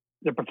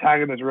 the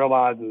protagonist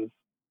realizes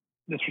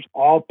this was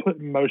all put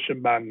in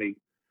motion by me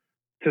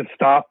to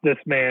stop this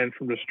man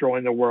from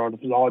destroying the world.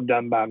 This was all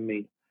done by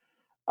me.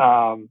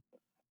 And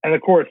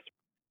of course,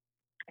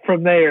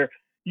 from there,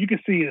 you can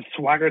see his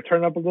swagger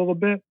turn up a little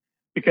bit,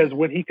 because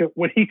when he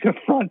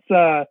confronts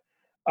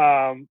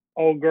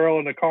old girl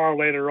in the car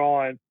later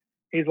on,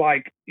 he's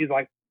like,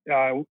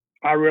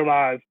 I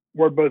realize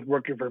we're both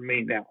working for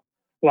me now,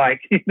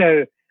 like,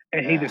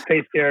 and he just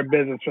takes care of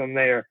business from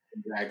there.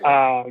 Exactly.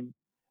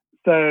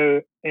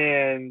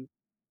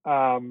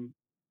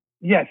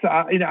 Yes,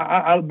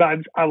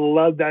 I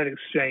love that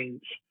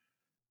exchange,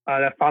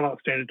 that final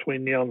exchange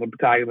between Neil and the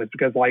protagonist,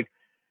 because, like,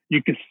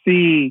 you can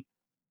see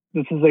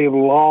this is a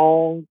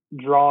long,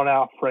 drawn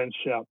out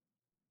friendship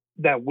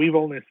that we've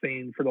only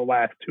seen for the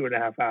last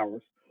 2.5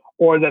 hours,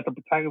 or that the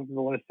protagonist has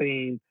only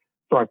seen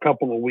for a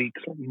couple of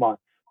weeks or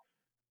months,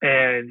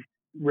 and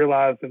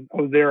realizing,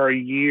 oh, there are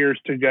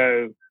years to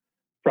go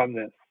from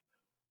this,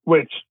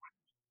 which,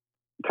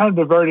 kind of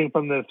diverting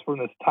from this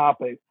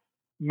topic,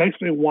 makes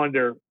me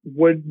wonder,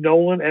 would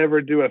Nolan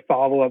ever do a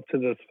follow-up to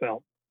this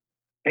film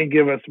and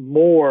give us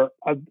more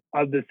of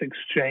this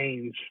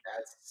exchange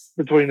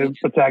between the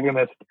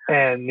protagonist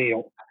and Neil?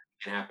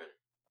 It can happen.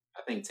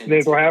 I think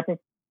Think will happen?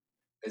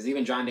 Because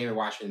even John David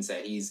Washington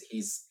said he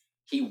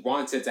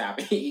wants it to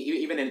happen.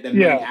 Even in the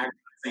main actor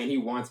saying he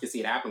wants to see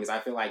it happen, because I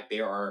feel like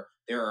there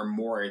are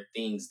more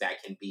things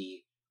that can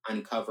be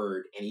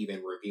uncovered and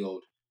even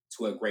revealed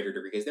to a greater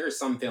degree. Because there are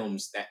some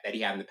films that he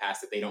had in the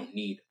past that they don't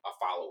need a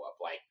follow up.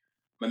 Like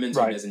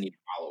Memento doesn't need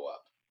a follow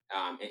up.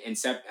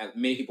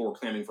 Many people were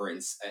clamoring for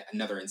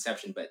another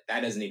Inception, but that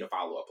doesn't need a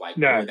follow up. Like,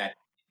 where that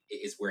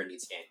is where it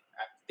needs to end.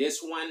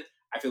 This one,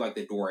 I feel like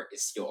the door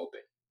is still open.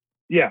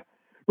 Yeah,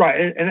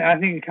 right. And I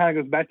think it kind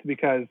of goes back to,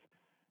 because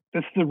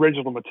this is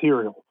original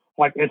material.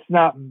 Like it's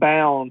not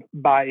bound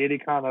by any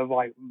kind of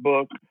like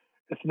book.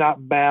 It's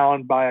not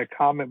bound by a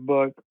comic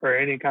book or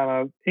any kind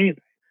of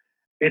anything.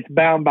 It's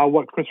bound by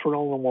what Christopher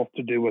Nolan wants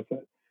to do with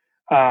it.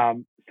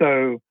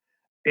 So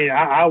yeah,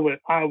 I would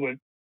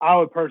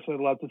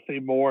personally love to see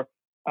more.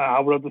 I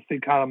would love to see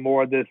kind of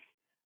more of this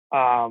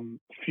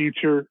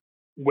future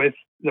with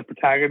the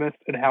protagonist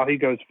and how he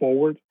goes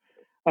forward.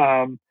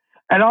 And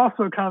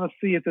also kind of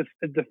see if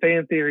the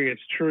fan theory is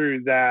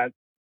true that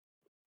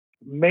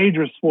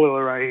major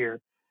spoiler right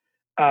here.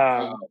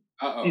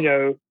 You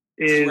know,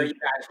 this is where you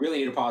guys really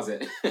need to pause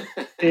it.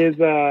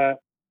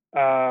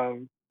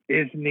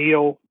 Is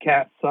Neil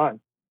Cat's son?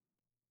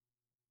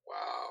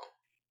 Wow.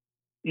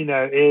 You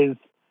know,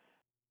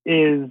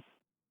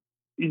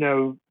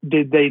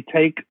 did they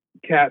take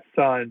Cat's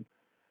son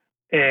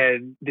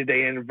and did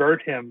they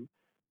invert him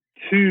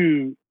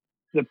to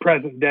the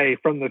present day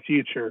from the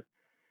future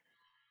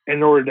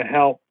in order to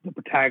help the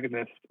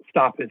protagonist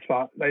stop his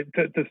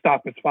to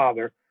stop his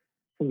father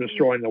from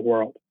destroying the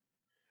world?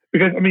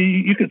 Because I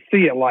mean, you could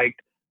see it.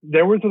 Like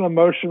there was an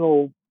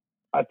emotional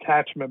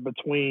attachment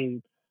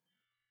between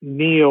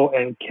Neil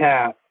and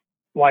Cat.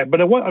 Like, but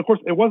it was, of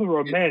course, it wasn't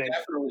romantic. It's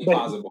definitely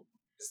possible.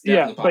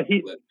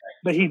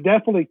 But he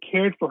definitely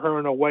cared for her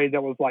in a way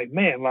that was like,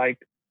 man, like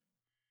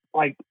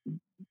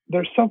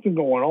there's something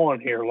going on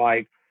here.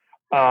 Like,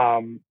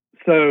 yes,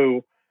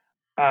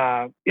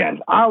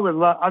 I would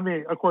love. I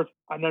mean, of course,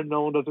 I know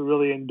Nolan doesn't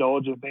really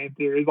indulge in fan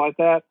theories like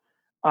that,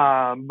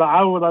 but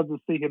I would love to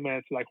see him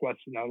answer that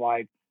question. Though,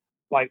 like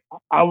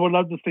I would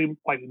love to see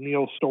like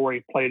Neil's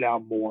story played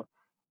out more.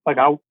 Like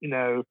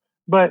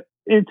but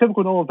in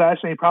typical Nolan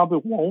fashion, he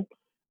probably won't,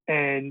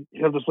 and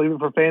he'll just leave it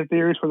for fan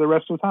theories for the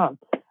rest of the time.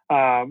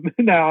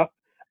 Now,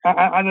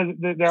 I know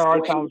that there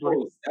are times where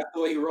that's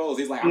the way he rolls.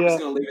 He's like, I'm just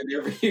going to leave it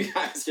there for you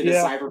guys to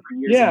decipher for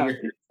years and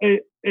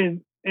years.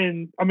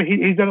 And I mean,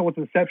 he's done it with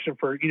Inception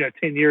for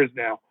 10 years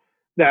now.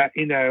 That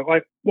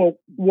like, well,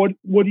 what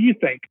do you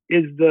think?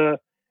 Is the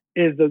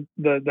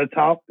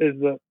top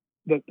the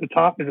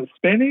top is it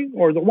spinning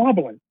or is it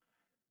wobbling?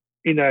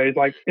 It's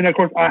like, and of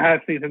course, I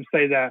have seen him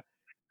say that.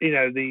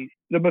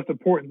 The most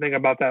important thing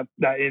about that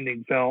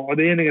ending film or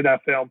the ending of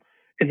that film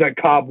is that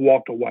Cobb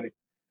walked away.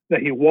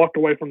 That he walked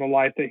away from the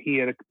life that he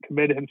had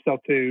committed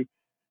himself to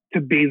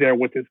be there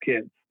with his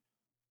kids.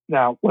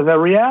 Now, was that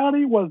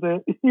reality? Was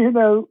it, in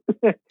a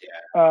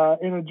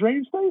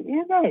dream state?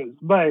 Who knows?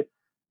 But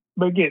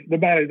again, the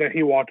matter is that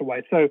he walked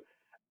away. So,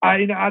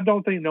 I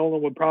don't think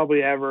Nolan would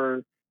probably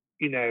ever,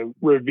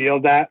 reveal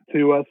that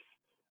to us.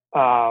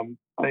 I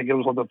think it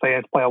was let the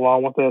fans play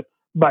along with it.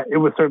 But it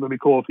would certainly be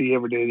cool if he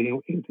ever did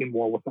anything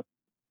more with it.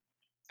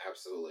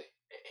 Absolutely.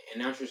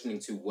 And now transitioning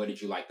to what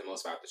did you like the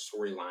most about the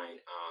storyline?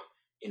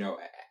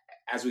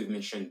 As we've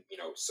mentioned,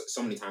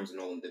 so many times in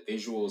Nolan, the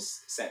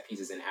visuals, set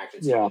pieces, and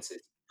action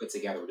sequences put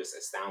together were just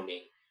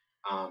astounding.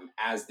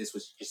 As this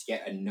was just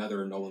yet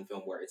another Nolan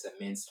film where it's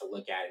immense to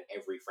look at and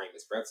every frame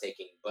is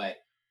breathtaking, but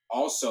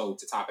also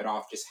to top it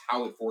off, just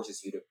how it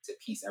forces you to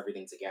piece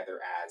everything together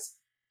as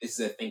this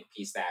is a think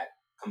piece that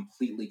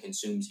completely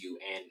consumes you.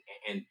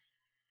 And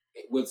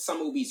with some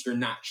movies, you're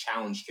not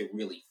challenged to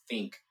really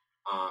think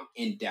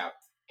in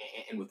depth.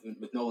 And with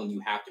Nolan, you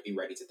have to be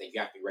ready to think.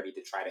 You have to be ready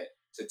to try to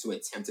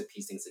attempt to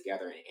piece things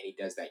together. And he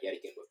does that yet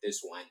again with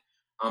this one.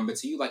 But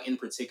to you, like in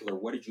particular,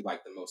 what did you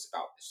like the most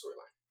about this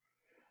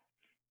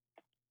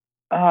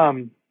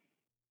storyline?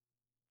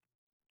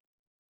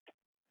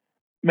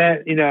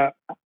 Man,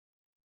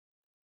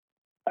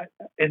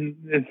 and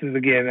this is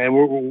again, and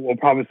we'll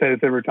probably say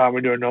this every time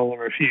we do a Nolan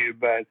review,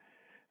 but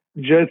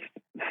just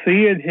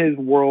seeing his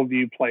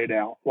worldview played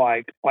out,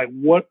 like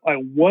what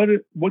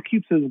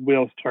keeps his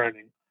wheels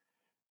turning,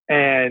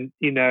 and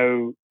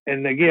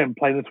and again,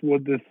 playing this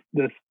with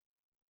this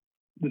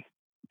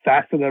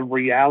facet of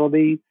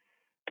reality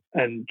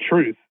and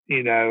truth.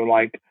 Are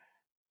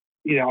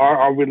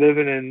we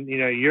living in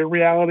your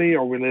reality?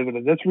 Are we living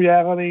in this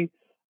reality?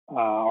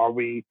 Are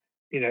we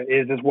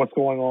is this what's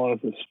going on?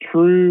 Is this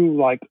true?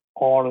 Like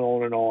on and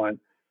on and on.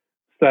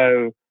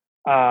 So,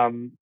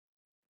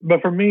 but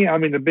for me, I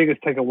mean, the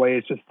biggest takeaway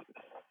is just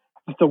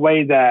the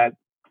way that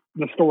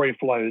the story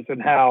flows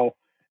and how,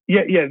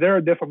 there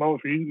are different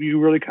moments where you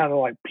really kind of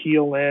like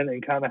peel in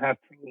and kind of have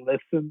to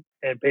listen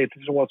and pay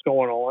attention to what's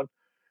going on.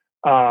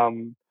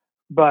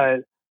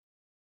 But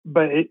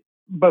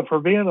for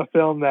being a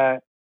film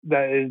that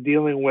is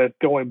dealing with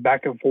going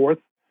back and forth,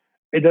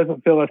 it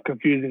doesn't feel as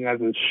confusing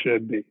as it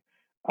should be.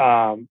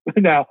 Now,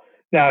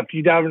 if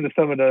you dive into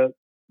some of the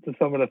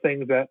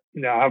things that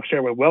I've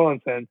shared with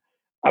Wellington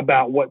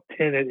about what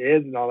Tenet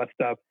is and all that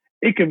stuff,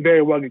 it can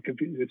very well get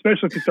confusing,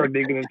 especially if you start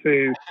digging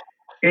into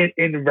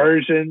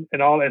inversion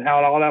and all and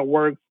how all that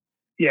works.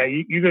 Yeah,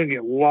 you're gonna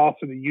get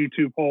lost in the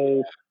YouTube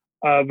hole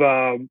of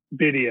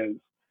videos.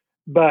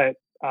 But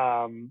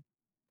I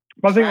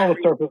think on the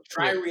surface,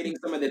 try reading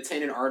some of the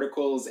Tenet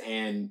articles,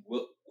 and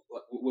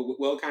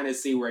we'll kind of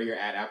see where you're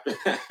at after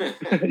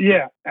that.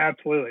 Yeah,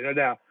 absolutely, no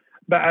doubt.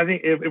 But I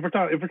think if we're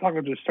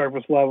talking just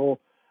surface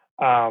level,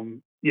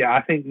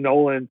 I think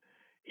Nolan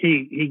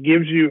he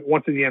gives you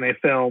once again a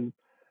film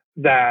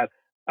that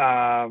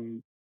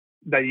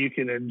that you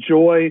can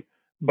enjoy,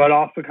 but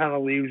also kind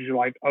of leaves you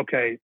like,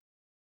 okay,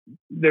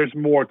 there's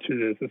more to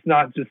this. It's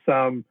not just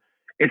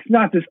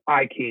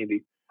eye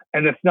candy,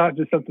 and it's not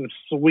just something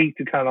sweet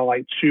to kind of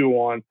like chew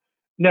on.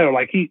 No,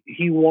 like he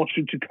wants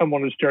you to come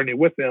on this journey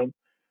with him,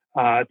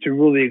 to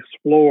really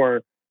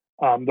explore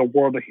the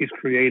world that he's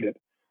created.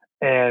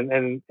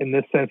 And in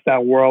this sense,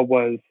 that world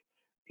was,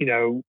 you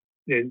know,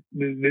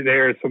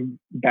 there are some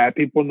bad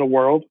people in the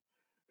world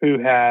who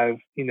have,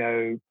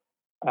 who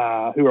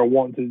are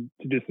wanting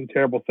to do some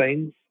terrible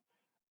things.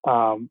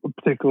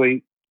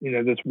 Particularly,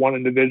 this one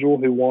individual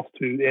who wants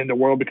to end the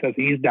world because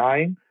he's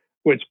dying,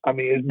 which I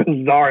mean is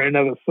bizarre in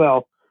and of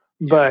itself.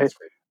 Yeah, that's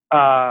great.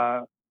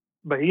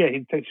 But yeah,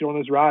 he takes you on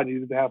his ride.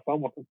 You get to have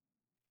fun with him.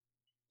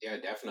 Yeah,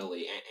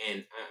 definitely.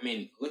 And I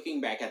mean,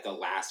 looking back at the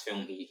last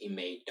film he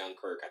made,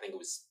 Dunkirk, I think it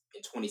was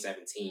in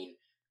 2017.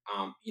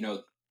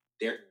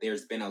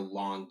 There's been a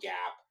long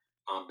gap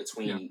Yeah.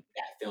 between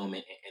that film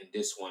and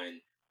this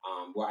one.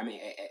 Well, I mean,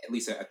 at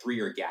least a 3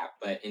 year gap.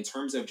 But in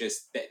terms of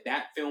just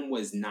that film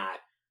was not.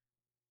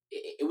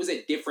 It was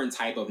a different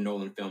type of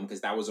Nolan film because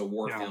that was a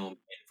war Yeah. film,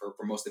 and for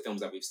most of the films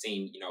that we've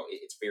seen,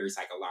 it's very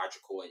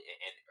psychological and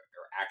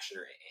or action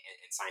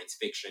and science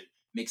fiction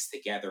mixed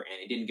together, and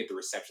it didn't get the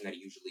reception that it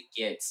usually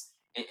gets.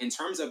 In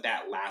terms of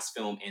that last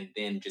film, and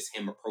then just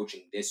him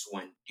approaching this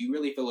one, do you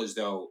really feel as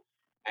though,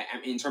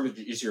 in terms of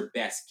just your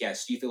best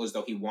guess, do you feel as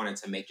though he wanted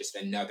to make just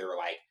another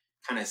like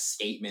kind of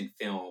statement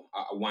film,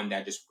 one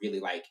that just really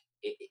like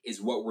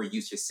is what we're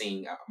used to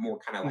seeing, more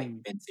kind of like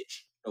Mm.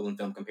 vintage Nolan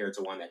film compared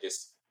to one that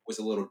just was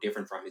a little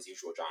different from his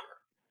usual genre?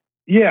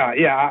 Yeah,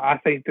 yeah. I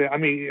think that. I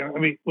mean,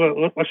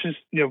 well, let's just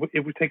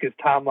if we take his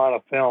timeline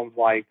of films,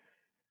 like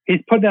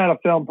he's putting out a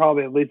film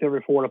probably at least every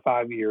 4 to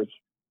 5 years.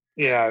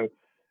 You Yeah.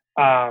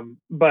 know,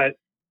 but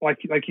like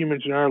you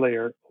mentioned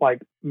earlier,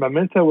 like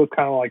Memento was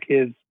kind of like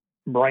his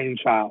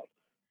brainchild.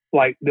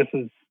 Like this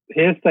is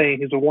his thing.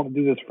 He's been wanting to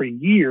do this for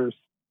years,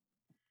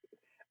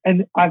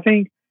 and I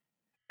think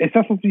it's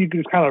not something you can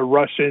just kind of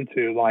rush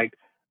into. Like,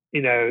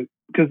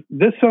 because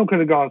this film could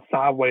have gone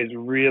sideways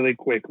really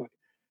quickly.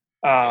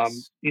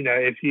 Yes.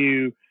 If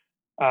you're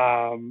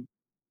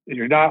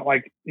not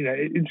like,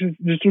 it's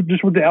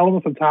just with the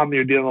elements of time that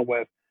you're dealing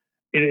with,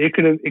 it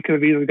could have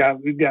easily got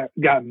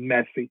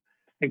messy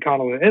and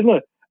convoluted. And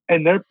look,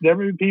 and there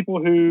may be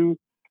people who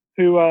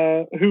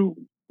go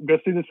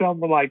see the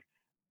film and are like,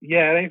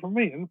 yeah, it ain't for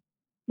me. And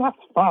that's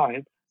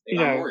fine. Save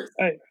on Morris.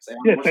 Hey, Save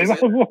on yeah, Morris will save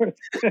say my voice.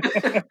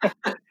 that.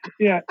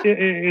 Yeah,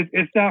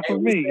 it's not Hey, for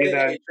we me. said it.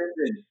 Hey,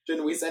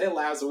 Tristan, we said it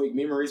last week.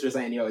 Me and Maurice were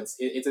saying, it's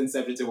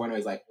Inception 2.0.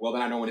 He's like, well,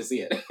 then I don't want to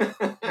see it.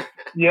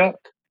 Yeah,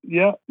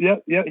 yeah, yeah,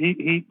 yeah.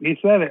 He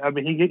said it. I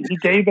mean, he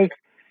gave us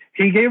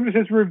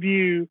his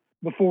review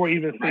before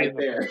even Right seeing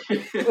the there.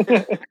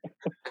 film.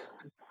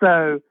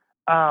 So,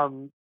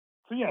 so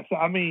yeah. So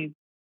I mean,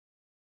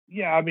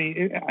 yeah. I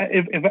mean,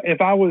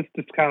 if I was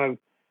to kind of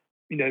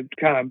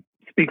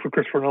speak for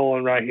Christopher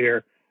Nolan right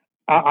here,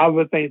 I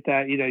would think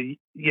that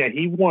yeah,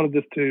 he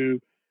wanted to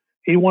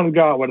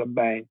go out with a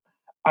bang.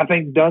 I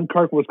think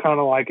Dunkirk was kind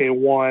of like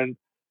one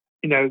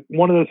of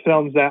those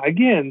films that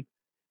again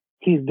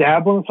he's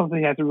dabbled in something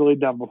he hasn't really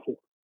done before.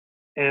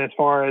 And as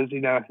far as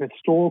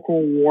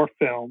historical war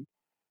film,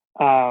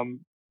 yeah.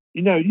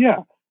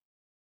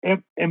 Is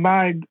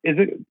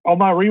it on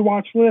my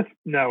rewatch list?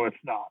 No, it's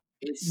not.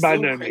 It's By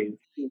so no crazy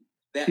means.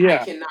 that I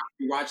Yeah, cannot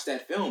rewatch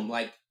that film.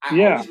 Like, I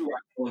yeah, always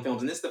rewatch Nolan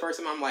films, and this is the first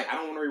time I'm like, I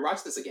don't want to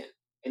rewatch this again.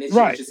 And it's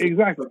right, just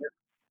exactly.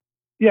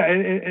 Yeah,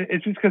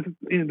 it's just because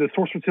the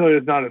source material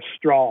is not as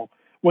strong.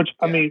 Which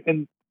I yeah. mean,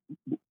 and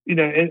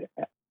I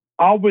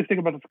always think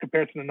about this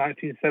comparison to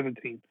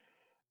 1917.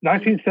 Mm,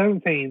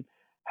 1917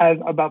 has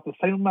about the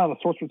same amount of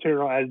source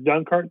material as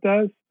Dunkirk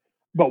does,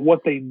 but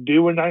what they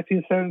do in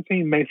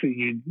 1917 makes it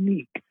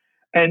unique.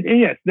 And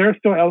yes, there are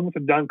still elements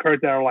of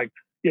Dunkirk that are like,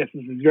 yes,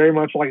 this is very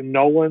much like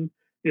Nolan,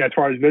 as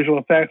far as visual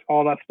effects,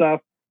 all that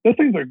stuff. Those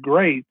things are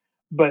great,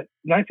 but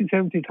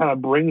 1917 kind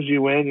of brings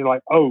you in. You're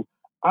like, oh,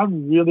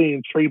 I'm really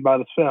intrigued by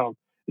this film,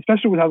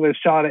 especially with how they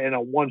shot it in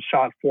a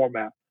one-shot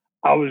format.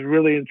 I was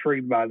really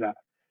intrigued by that.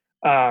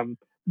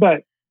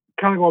 But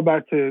kind of going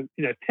back to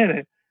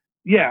Tenet,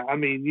 yeah, I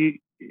mean,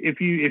 if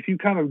you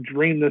kind of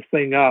dream this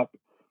thing up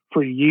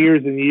for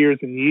years and years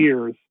and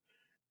years,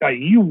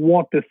 you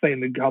want this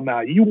thing to come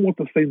out. You want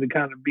this thing to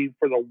kind of be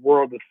for the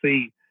world to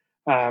see.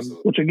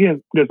 absolutely. Which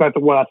again goes back to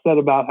what I said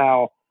about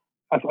how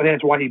I think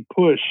that's why he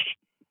pushed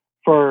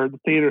for the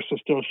theaters to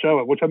still show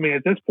it. Which I mean,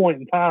 at this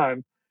point in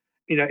time,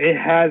 it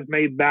has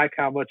made back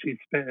how much he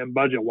spent in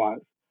budget wise.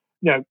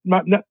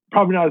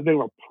 Probably not as big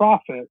of a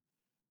profit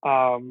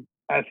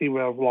as he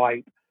would have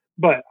liked,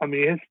 but I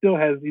mean, it still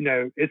has.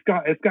 It's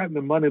gotten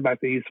the money back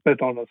that he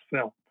spent on this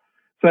film.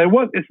 So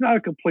it's not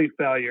a complete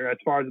failure as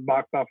far as the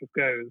box office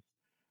goes.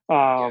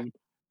 Yeah.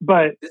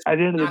 But This at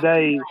the end of the not the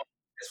day,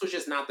 this was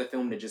just not the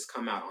film to just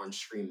come out on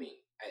streaming.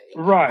 I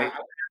right, would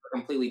have a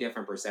completely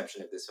different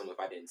perception of this film if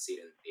I didn't see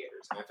it in the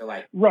theaters. And I feel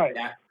like right,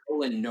 that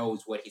Nolan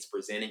knows what he's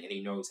presenting, and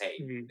he knows, hey,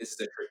 mhm, this is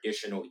a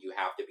traditional. You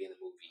have to be in the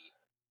movie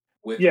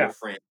with your yeah,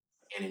 friends.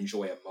 and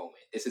enjoy a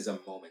moment. This is a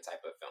moment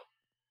type of film.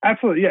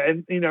 Absolutely, yeah,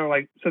 and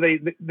like so they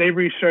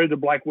re-showed the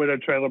Black Widow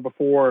trailer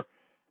before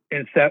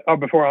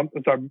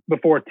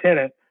before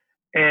Tenet,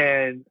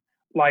 and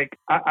like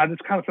I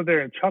just kind of sit there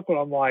and chuckled.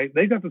 I'm like,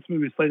 they got this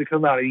movie slated to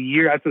come out a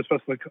year after it's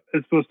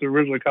supposed to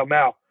originally come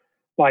out.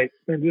 Like,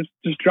 man,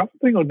 just drop the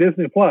thing on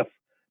Disney Plus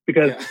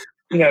because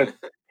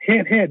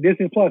hint,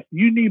 Disney Plus,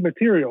 you need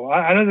material.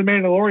 I know the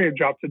Mandalorian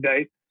dropped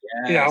today.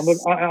 Yes.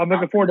 I'm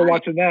looking forward to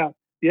watching that.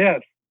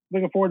 Yes,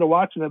 looking forward to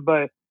watching it,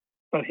 but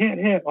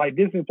hint, like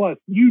Disney Plus,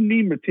 you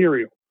need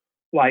material.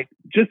 Like,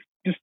 just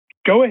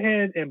go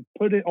ahead and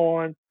put it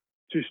on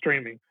to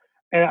streaming.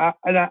 And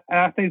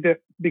I think that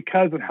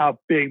because of how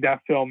big that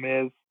film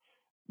is,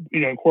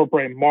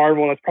 incorporating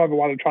Marvel, that's probably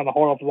why they're trying to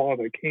hold off as long as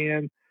they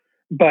can.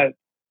 But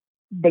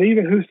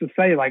even who's to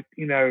say, like,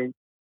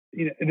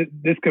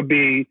 this could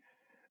be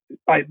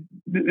a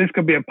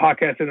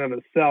podcast in and of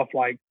itself.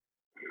 Like,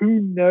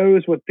 who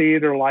knows what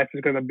theater life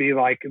is going to be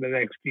like in the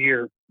next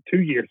year,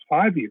 2 years,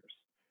 5 years.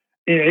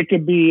 It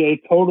could be a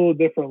total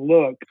different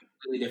look.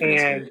 Really different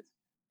experience.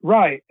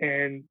 Right.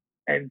 And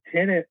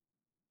Tenet,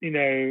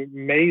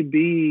 may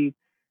be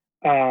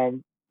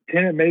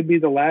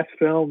the last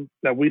film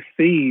that we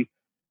see,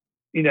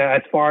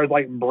 as far as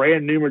like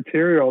brand new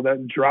material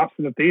that drops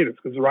in the theaters.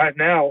 Because right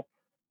now,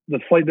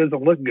 the slate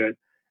doesn't look good.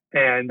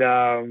 And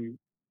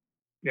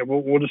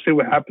we'll just see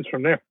what happens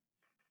from there.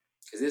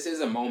 Because this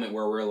is a moment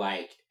where we're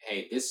like,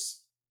 hey,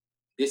 this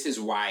is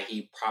why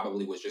he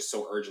probably was just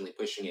so urgently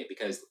pushing it,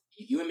 because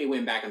you and me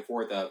went back and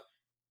forth of,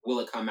 will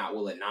it come out,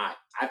 will it not?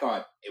 I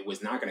thought it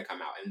was not going to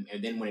come out. And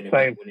then when it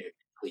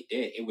really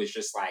did, it was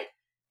just like,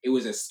 it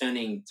was a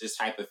stunning just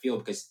type of feel,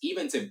 because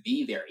even to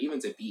be there,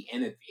 even to be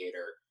in a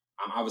theater,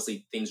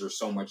 obviously things are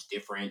so much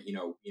different,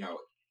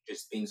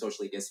 just being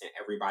socially distant,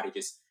 everybody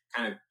just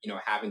kind of,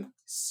 having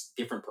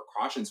different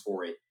precautions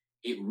for it.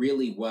 It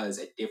really was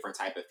a different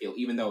type of feel,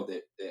 even though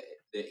the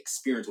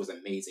experience was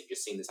amazing,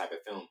 just seeing this type of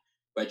film.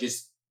 But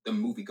just the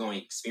movie going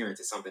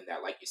experience is something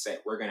that, like you said,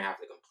 we're going to have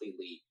to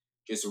completely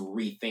just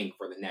rethink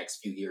for the next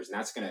few years. And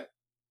that's going to,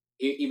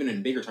 even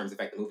in bigger terms,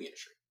 affect the movie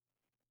industry.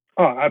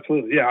 Oh,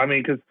 absolutely. Yeah. I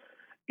mean, because,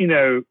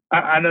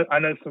 I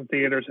know some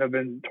theaters have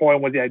been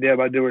toying with the idea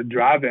about doing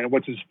drive-in,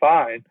 which is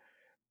fine.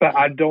 But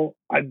I don't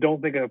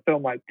think a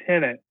film like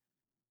Tenet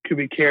could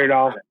be carried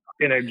off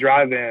in a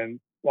drive-in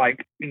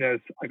like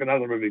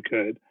another movie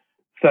could.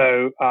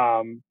 So,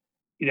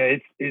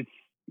 it's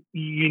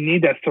you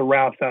need that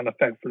surround sound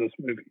effect for this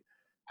movie.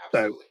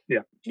 Absolutely. So,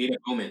 yeah. You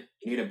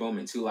need a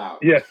Bowman too loud.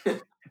 Yeah.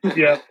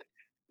 Yeah.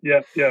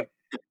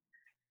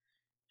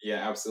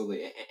 Yeah,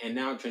 absolutely. And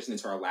now transitioning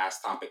into our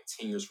last topic,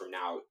 10 years from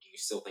now, do you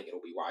still think it'll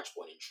be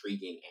watchable and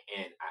intriguing?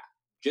 And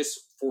just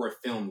for a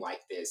film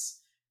like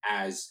this,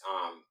 as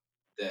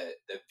the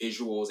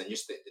visuals and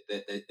just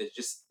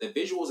the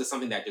visuals is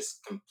something that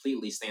just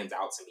completely stands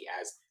out to me,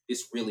 as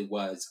this really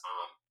was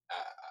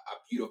a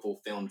beautiful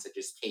film to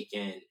just take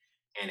in,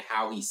 and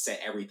how he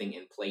set everything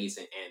in place,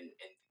 and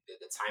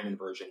the time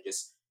inversion,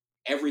 just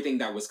everything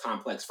that was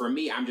complex. For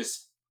me, I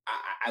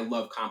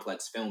love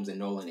complex films, and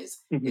Nolan is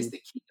the key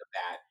of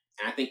that.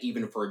 And I think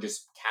even for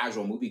just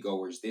casual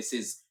moviegoers, this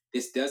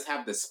does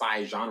have the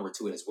spy genre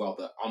to it as well,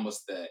 the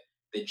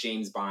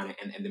James Bond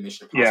and the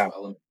Mission Impossible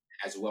element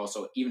as well.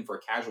 So even for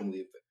casual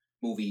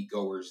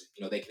moviegoers,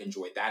 they can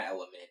enjoy that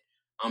element.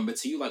 But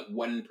to you, like,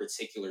 what in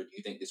particular do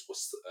you think this will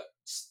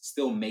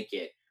still make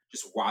it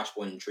just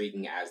watchable and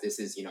intriguing, as this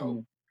is,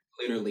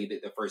 literally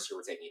the first year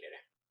we're taking it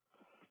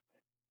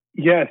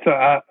in? Yeah. So,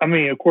 I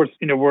mean, of course,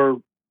 we're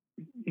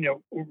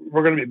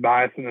going to be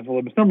biased in this a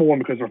little bit. Number one,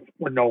 because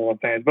we're Nolan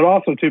fans, but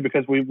also too,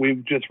 because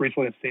we've just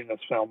recently seen this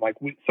film.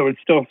 So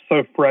it's still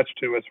so fresh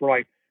to us. We're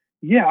like,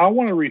 yeah, I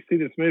want to re-see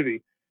this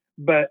movie,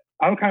 but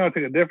I'm kind of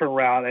taking a different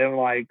route. And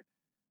like,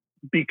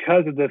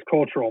 because of this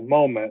cultural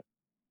moment,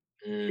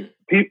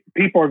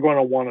 people are going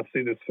to want to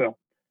see this film,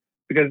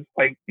 because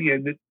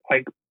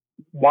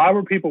why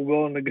were people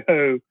willing to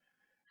go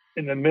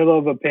in the middle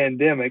of a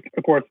pandemic?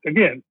 Of course,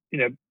 again,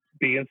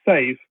 being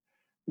safe.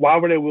 Why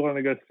were they willing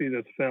to go see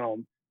this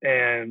film?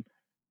 And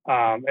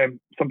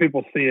some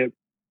people see it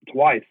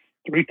twice,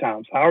 3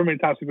 times, however many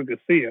times people could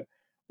see it.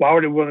 Why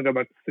were they willing to go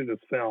back to see this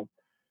film?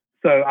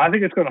 So I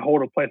think it's going to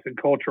hold a place in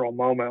cultural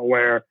moment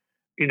where,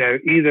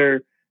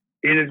 either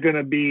it is going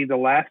to be the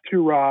last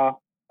hurrah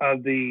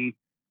of the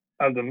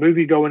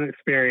movie going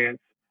experience,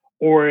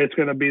 or it's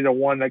going to be the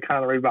one that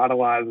kind of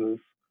revitalizes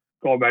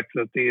going back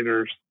to the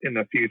theaters in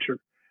the future.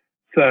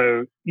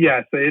 So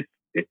yeah, so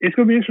it's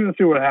going to be interesting to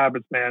see what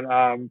happens,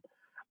 man.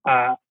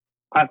 I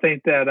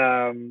think that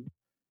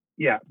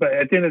but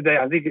at the end of the day,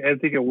 I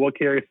think it will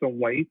carry some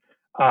weight,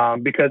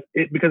 because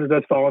it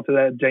does fall into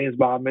that James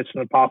Bond Mission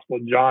Impossible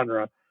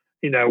genre,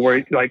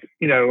 where like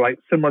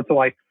similar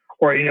to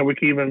or I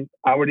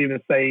would even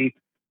say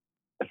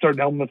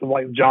certain elements of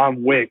like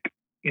John Wick,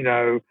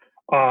 or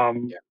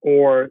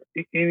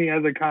any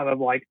other kind of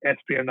like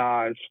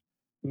espionage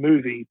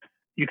movie,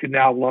 you can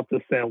now lump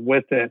this in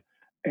with it.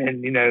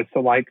 And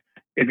so like,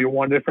 if you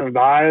want a different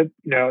vibe,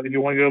 if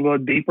you want to go a little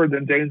deeper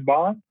than James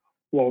Bond,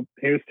 well,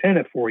 here's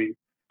Tenet for you.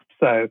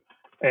 So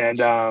And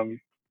Yeah.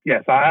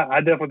 yes, I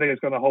definitely think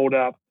it's going to hold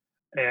up,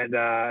 and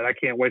I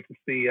can't wait to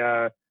see.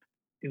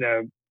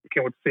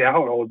 Can't wait to see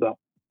how it holds up.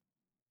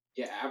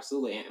 Yeah,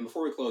 absolutely. And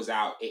before we close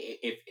out,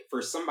 if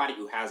for somebody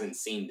who hasn't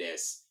seen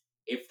this,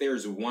 if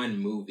there's one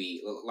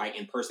movie like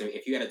in person,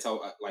 if you had to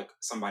tell like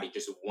somebody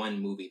just one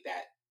movie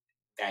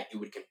that you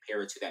would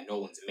compare it to that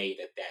Nolan's made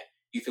that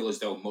you feel as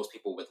though most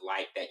people would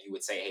like, that you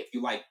would say, hey, if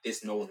you like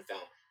this Nolan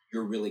film,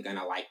 you're really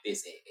gonna like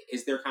this.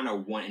 Is there kind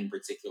of one in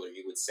particular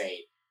you would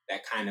say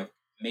that kind of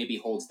maybe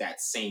holds that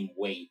same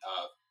weight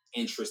of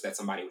interest that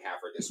somebody would have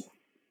for this one?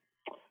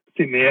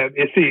 See, man,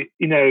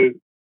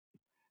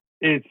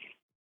 it's.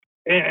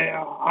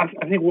 I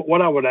think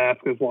what I would ask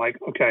is like,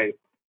 okay,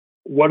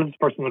 what is this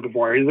person looking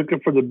for? Are you looking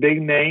for the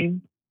big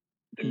name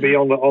to be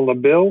Mm-hmm. on the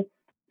bill?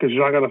 Because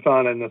you're not going to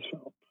find it in this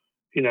film.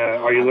 No,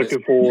 Are you not this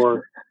looking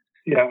for?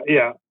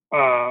 Yeah.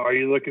 Are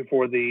you looking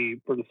for the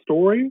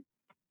story?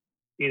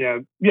 Yeah,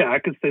 I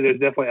could say there's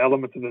definitely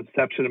elements of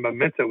Inception and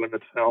Memento in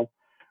this film.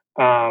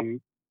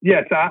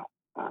 Yes,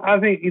 I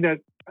think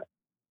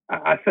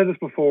I said this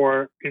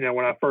before.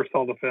 When I first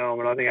saw the film,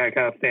 and I think I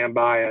kind of stand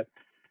by it.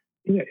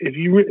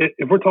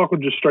 If we're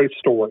talking just straight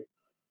story,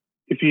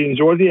 if you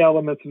enjoy the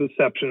elements of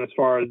Inception as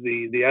far as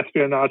the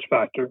espionage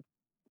factor,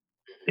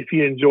 if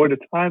you enjoy the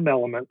time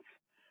elements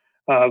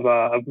of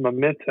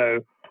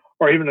Memento,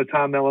 or even the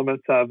time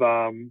elements of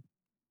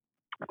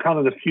kind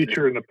of the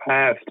future and the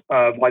past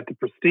of like the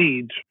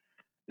Prestige,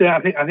 yeah,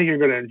 I think you're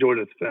going to enjoy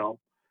this film,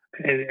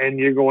 and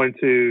you're going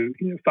to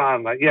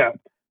find like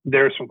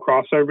there's some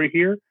crossover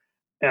here.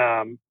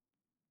 Um,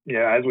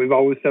 as we've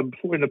always said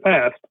before in the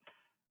past,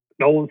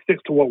 Nolan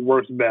sticks to what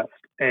works best,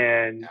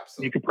 and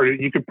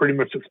absolutely. you could pretty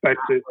much expect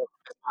it.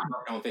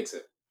 Don't fix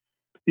it.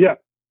 Yeah,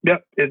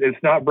 it's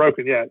not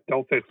broken yet.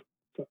 Don't fix it.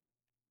 So.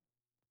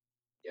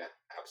 Yeah,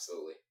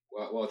 absolutely.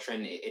 Well,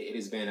 Trent, it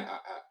has been an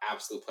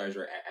absolute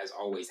pleasure as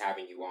always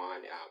having you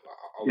on. I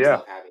always Yeah,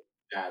 love having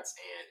chats.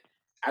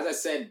 And as I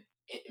said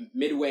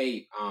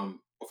midway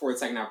before the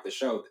second half of the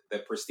show, the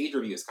Prestige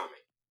review is coming.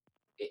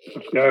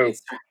 let's go.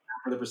 It's time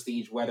for the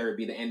Prestige, whether it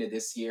be the end of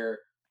this year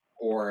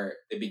or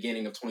the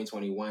beginning of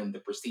 2021. The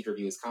Prestige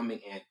review is coming,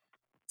 and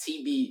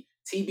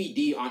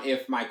TBD on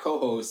if my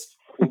co-host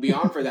will be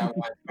on for that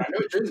one. But I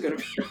know Drew's going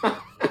to be on.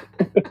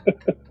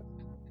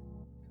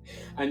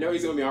 I know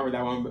he's gonna be on for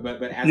that one,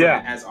 but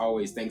as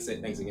always, thanks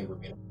again for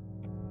being.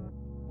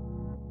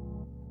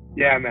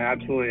 Yeah, man,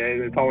 absolutely.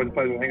 It's always a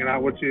pleasure hanging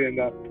out with you, and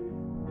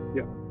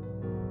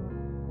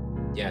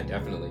Yeah,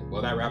 definitely.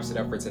 Well, that wraps it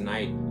up for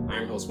tonight. I'm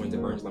your host, Winter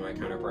Burns, my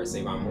counterpart,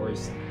 Savon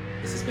Morris.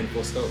 This has been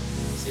Full Scope.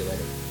 See you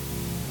later.